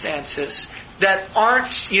circumstances that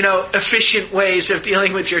aren't, efficient ways of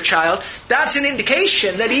dealing with your child, that's an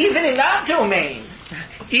indication that even in that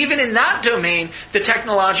domain, the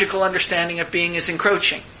technological understanding of being is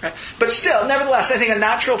encroaching. Right? But still, nevertheless, I think a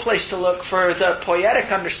natural place to look for the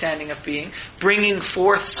poietic understanding of being, bringing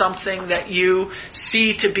forth something that you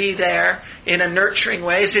see to be there in a nurturing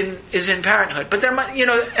way, is in parenthood. But there might,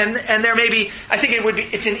 and there may be, I think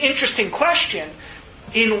it's an interesting question,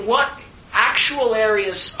 in what actual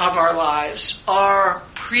areas of our lives are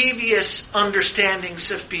previous understandings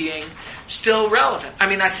of being still relevant? I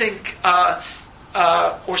mean, I think,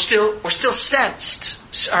 or still sensed?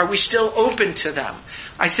 Are we still open to them?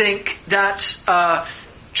 I think that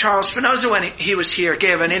Charles Spinoza, when he was here,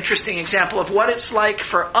 gave an interesting example of what it's like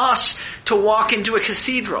for us to walk into a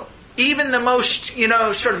cathedral. Even the most,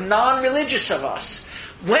 sort of non-religious of us,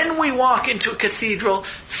 when we walk into a cathedral,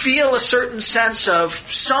 feel a certain sense of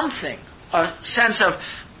something, a sense of,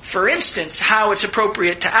 for instance, how it's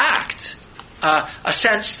appropriate to act. A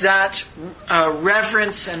sense that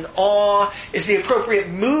reverence and awe is the appropriate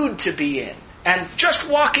mood to be in. And just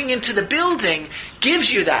walking into the building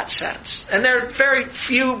gives you that sense. And there are very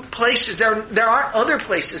few places, there are other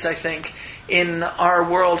places, I think, in our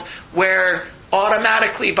world where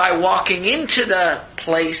automatically by walking into the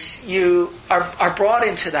place you are brought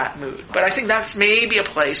into that mood. But I think that's maybe a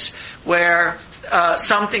place where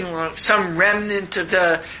some remnant of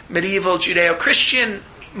the medieval Judeo-Christian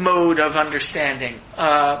mode of understanding,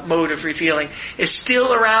 mode of revealing, is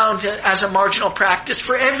still around as a marginal practice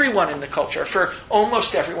for everyone in the culture, for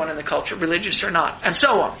almost everyone in the culture, religious or not, and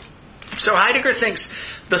so on. So Heidegger thinks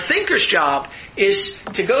the thinker's job is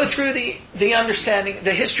to go through the understanding,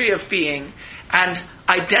 the history of being, and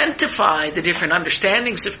identify the different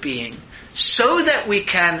understandings of being, so that we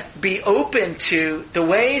can be open to the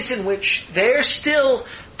ways in which they're still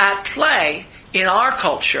at play in our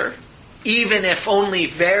culture, even if only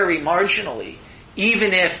very marginally,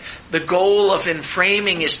 even if the goal of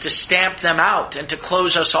enframing is to stamp them out and to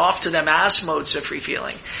close us off to them as modes of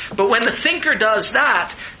revealing. But when the thinker does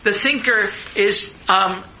that, the thinker is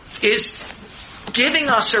giving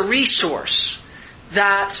us a resource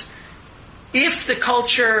that, if the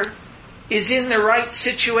culture is in the right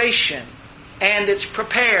situation and it's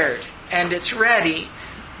prepared and it's ready,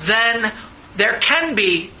 then there can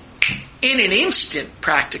be, in an instant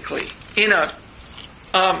practically,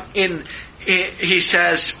 he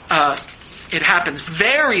says, it happens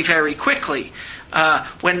very, very quickly.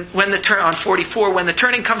 When on 44, when the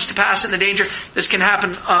turning comes to pass and the danger, this can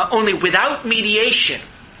happen only without mediation.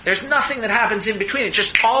 There's nothing that happens in between. It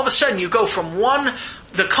just all of a sudden you go from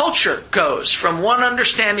the culture goes from one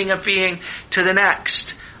understanding of being to the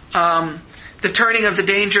next. The turning of the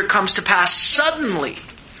danger comes to pass suddenly.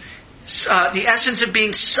 The essence of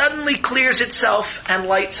being suddenly clears itself and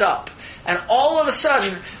lights up. And all of a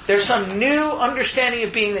sudden, there's some new understanding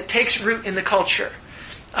of being that takes root in the culture.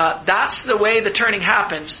 That's the way the turning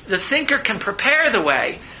happens. The thinker can prepare the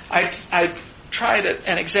way. I tried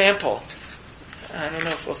an example. I don't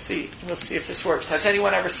know if we'll see if this works. Has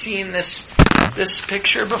anyone ever seen this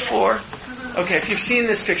picture before? Okay, if you've seen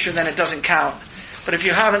this picture, then it doesn't count. But if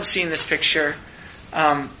you haven't seen this picture,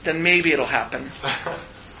 then maybe it'll happen.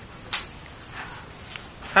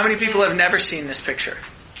 How many people have never seen this picture?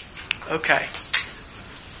 Okay.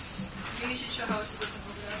 Maybe you should show how it's supposed to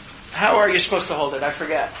hold it up. How are you supposed to hold it? I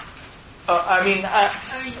forget.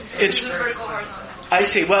 It's vertical, horizontal. I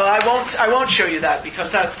see. Well, I won't show you that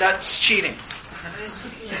because that's cheating.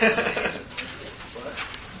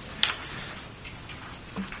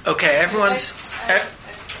 Okay, everyone's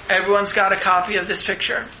got a copy of this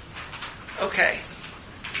picture? Okay.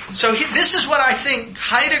 So this is what I think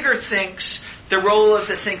Heidegger thinks the role of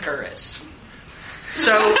the thinker is.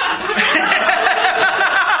 So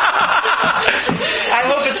I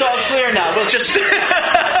hope it's all clear now. We'll just...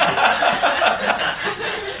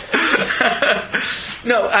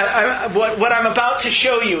 No, what I'm about to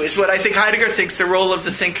show you is what I think Heidegger thinks the role of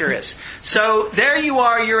the thinker is. So there you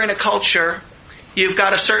are, you're in a culture, you've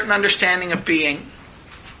got a certain understanding of being,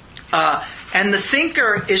 and the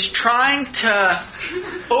thinker is trying to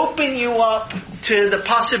open you up to the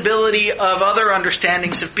possibility of other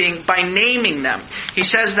understandings of being by naming them. He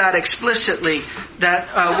says that explicitly,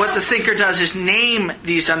 that what the thinker does is name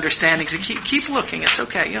these understandings. Keep looking, it's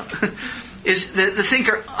okay. Is the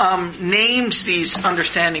thinker names these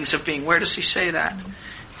understandings of being. Where does he say that?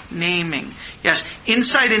 Naming. Yes,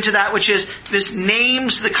 insight into that which is, this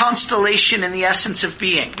names the constellation and the essence of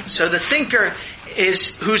being. So the thinker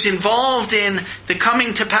who's involved in the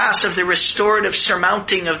coming to pass of the restorative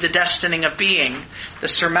surmounting of the destining of being, the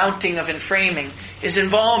surmounting of enframing, is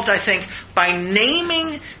involved, I think, by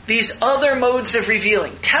naming these other modes of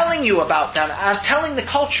revealing, telling you about them, as telling the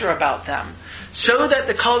culture about them, so that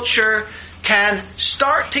the culture can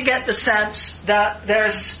start to get the sense that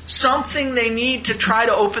there's something they need to try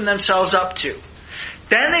to open themselves up to.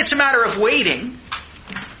 Then it's a matter of waiting,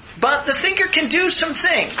 but the thinker can do some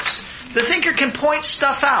things. The thinker can point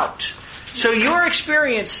stuff out. So your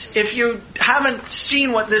experience, if you haven't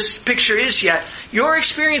seen what this picture is yet, your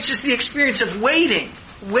experience is the experience of waiting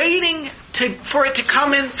for it to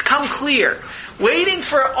come clear. Waiting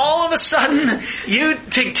for all of a sudden you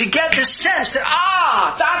to get the sense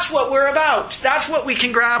that, that's what we're about. That's what we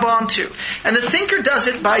can grab onto. And the thinker does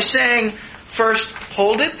it by saying, first,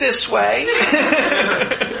 hold it this way.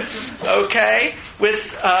 Okay.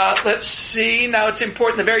 Let's see, now it's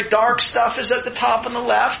important. The very dark stuff is at the top on the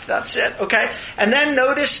left. That's it. Okay. And then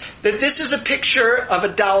notice that this is a picture of a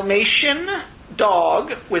Dalmatian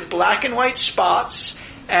dog with black and white spots.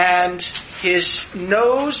 And his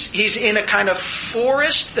nose, he's in a kind of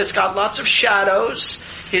forest that's got lots of shadows.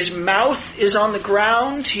 His mouth is on the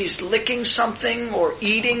ground. He's licking something or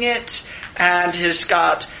eating it. And he's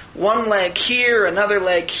got one leg here, another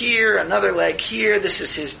leg here, another leg here. This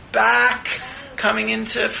is his back coming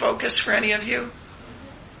into focus for any of you.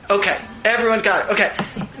 Okay, everyone got it. Okay,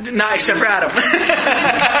 not except for Adam.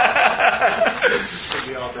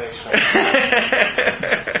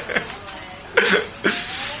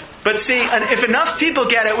 But see, if enough people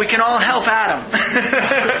get it, we can all help Adam.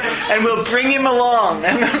 And we'll bring him along.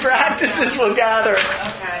 And the practices will gather.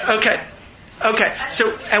 Okay.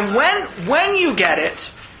 So, and when you get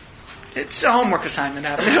it, it's a homework assignment,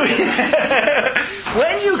 Adam.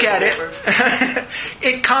 When you get it,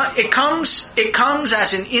 it comes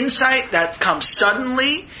as an insight that comes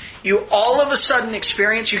suddenly. You all of a sudden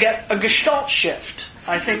experience, you get a gestalt shift.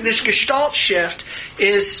 I think this gestalt shift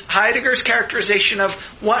is Heidegger's characterization of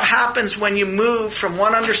what happens when you move from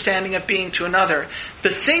one understanding of being to another. The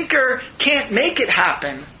thinker can't make it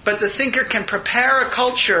happen, but the thinker can prepare a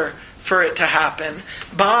culture for it to happen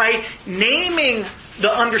by naming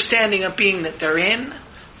the understanding of being that they're in,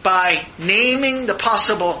 by naming the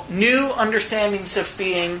possible new understandings of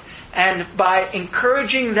being, and by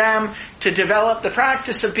encouraging them to develop the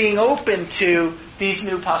practice of being open to these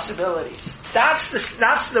new possibilities. That's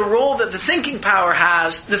the role that the thinking power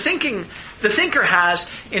has. The thinker has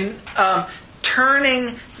in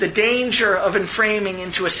turning the danger of enframing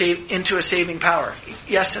into a saving power.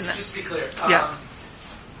 Yes, and then, just to be clear. Yeah.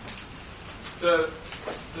 The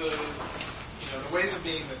ways of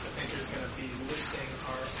being that the thinker is going to be listing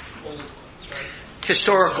are old ones, right?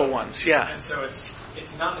 Historical ones, yeah. And so it's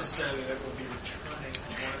not necessarily that we'll be returning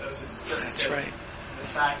one of those. It's just the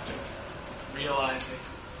fact of realizing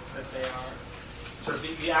that they are sort of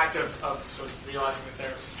the act of sort of realizing that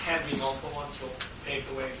there can be multiple ones will pave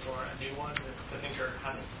the way for a new one that the thinker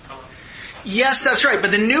hasn't come. Yes, that's right. But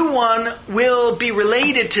the new one will be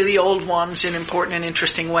related to the old ones in important and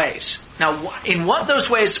interesting ways. Now, in what those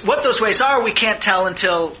ways are, we can't tell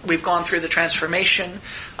until we've gone through the transformation.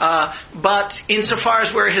 But insofar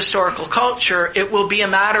as we're a historical culture, it will be a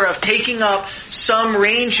matter of taking up some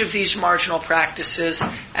range of these marginal practices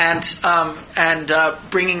and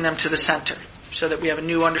bringing them to the center, so that we have a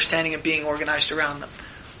new understanding of being organized around them.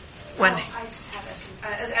 Wendy. I just have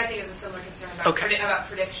I think it's a similar concern about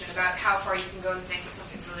prediction, about how far you can go and think that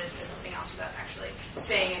something's related to something else without actually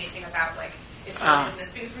saying anything about, like, it's related to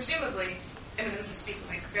this. Because presumably, I mean, this is speaking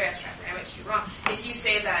like very abstractly, I might be wrong. If you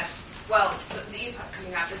say that, well, the epoch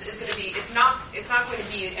coming up is going to be, it's not going to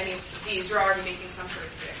be any of these, you're already making some sort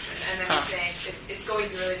of prediction. And then you're saying it's going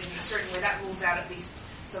to be related in a certain way, that rules out at least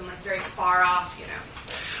some, like, very far off, you know.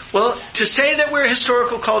 Well, to say that we're a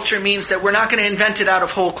historical culture means that we're not going to invent it out of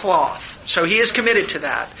whole cloth. So he is committed to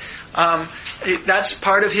that. That's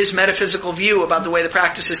part of his metaphysical view about the way the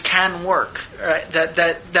practices can work. Right? That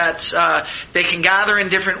they can gather in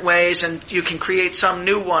different ways, and you can create some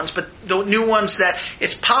new ones, but the new ones that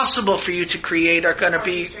it's possible for you to create are going to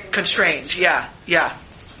be constrained. Yeah.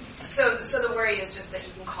 So the worry is just that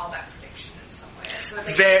you can call that prediction in some way. So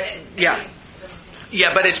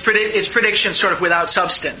Yeah, but it's prediction sort of without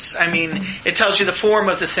substance. I mean, it tells you the form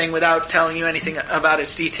of the thing without telling you anything about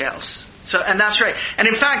its details. So, and that's right. And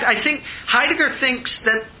in fact, I think Heidegger thinks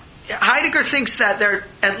that there are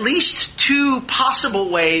at least two possible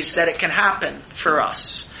ways that it can happen for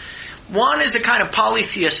us. One is a kind of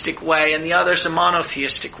polytheistic way, and the other is a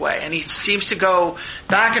monotheistic way. And he seems to go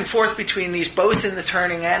back and forth between these, both in the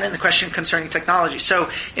Turning and in the question concerning technology. So,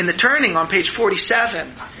 in the Turning, on page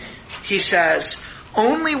 47, he says,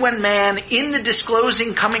 "Only when man, in the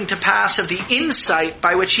disclosing coming to pass of the insight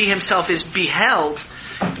by which he himself is beheld,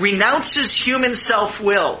 renounces human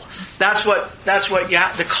self-will." That's what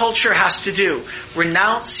the culture has to do.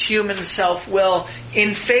 Renounce human self-will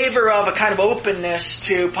in favor of a kind of openness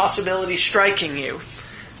to possibilities striking you.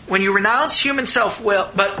 When you renounce human self-will,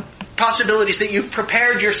 but possibilities that you've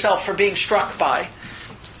prepared yourself for being struck by,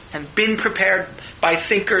 and been prepared by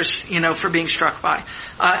thinkers, for being struck by,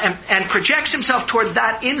 and projects himself toward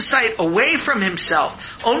that insight away from himself,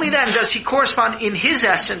 only then does he correspond in his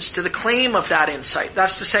essence to the claim of that insight.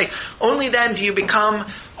 That's to say, only then do you become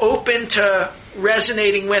open to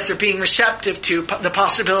resonating with or being receptive to the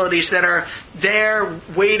possibilities that are there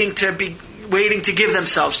waiting to give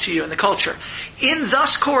themselves to you in the culture. In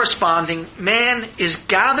thus corresponding, man is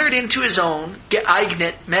gathered into his own,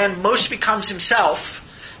 eignet, man most becomes himself,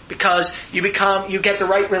 because you get the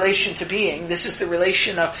right relation to being. This is the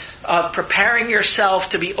relation of preparing yourself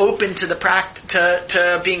to be open to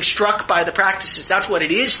to being struck by the practices. That's what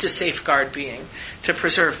it is to safeguard being, to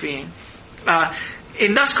preserve being.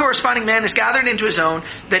 In thus corresponding, man is gathered into his own,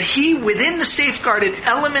 that he within the safeguarded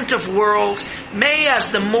element of world may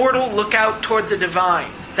as the mortal look out toward the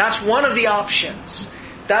divine. That's one of the options.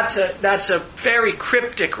 That's a very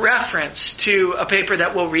cryptic reference to a paper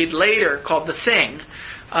that we'll read later called The Thing,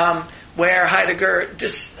 where Heidegger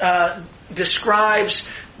describes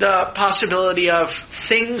the possibility of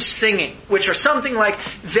things thinging, which are something like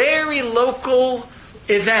very local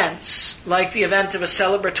events, like the event of a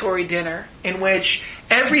celebratory dinner, in which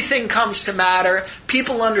everything comes to matter.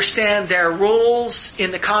 People understand their roles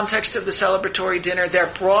in the context of the celebratory dinner. They're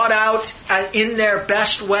brought out in their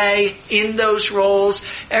best way in those roles.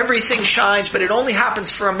 Everything shines, but it only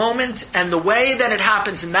happens for a moment, and the way that it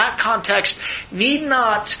happens in that context need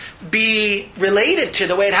not be related to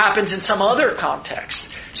the way it happens in some other context.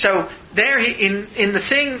 So there, in the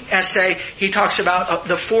Thing essay, he talks about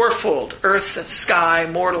the fourfold: earth and sky,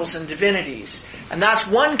 mortals and divinities. And that's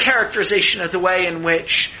one characterization of the way in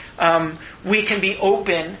which we can be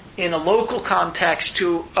open in a local context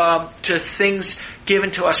to things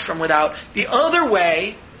given to us from without. The other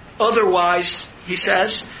way, otherwise, he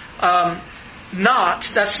says,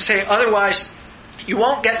 that's to say, otherwise, you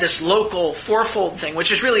won't get this local fourfold thing,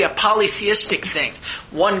 which is really a polytheistic thing.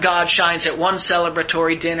 One God shines at one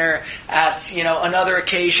celebratory dinner, at another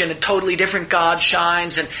occasion a totally different God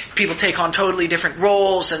shines, and people take on totally different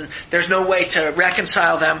roles, and there's no way to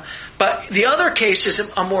reconcile them. But the other case is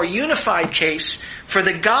a more unified case. For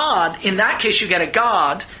the God, in that case you get a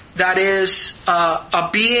God that is a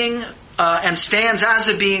being and stands as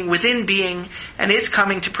a being within being, and its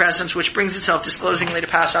coming to presence, which brings itself disclosingly to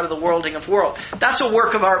pass out of the worlding of world. That's a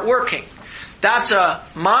work of art working. That's a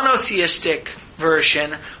monotheistic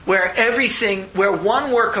version where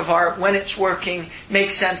one work of art, when it's working,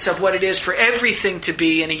 makes sense of what it is for everything to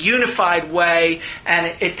be in a unified way and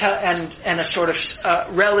a sort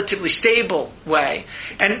of relatively stable way.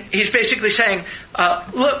 And he's basically saying,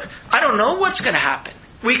 look, I don't know what's going to happen.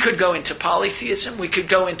 We could go into polytheism. We could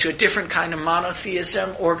go into a different kind of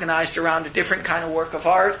monotheism organized around a different kind of work of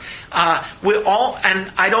art.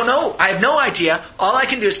 And I don't know. I have no idea. All I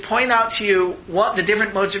can do is point out to you what the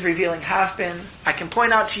different modes of revealing have been. I can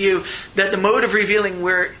point out to you that the mode of revealing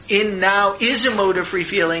we're in now is a mode of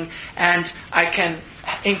revealing, and I can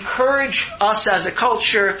encourage us as a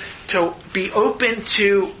culture to be open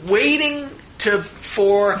to waiting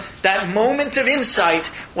for that moment of insight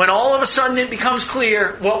when all of a sudden it becomes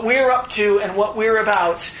clear what we're up to and what we're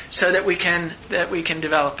about, so that we can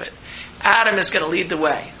develop it. Adam is going to lead the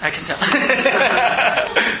way, I can tell.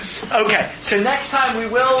 Okay, so next time we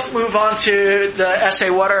will move on to the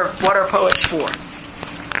essay, What Are Poets For?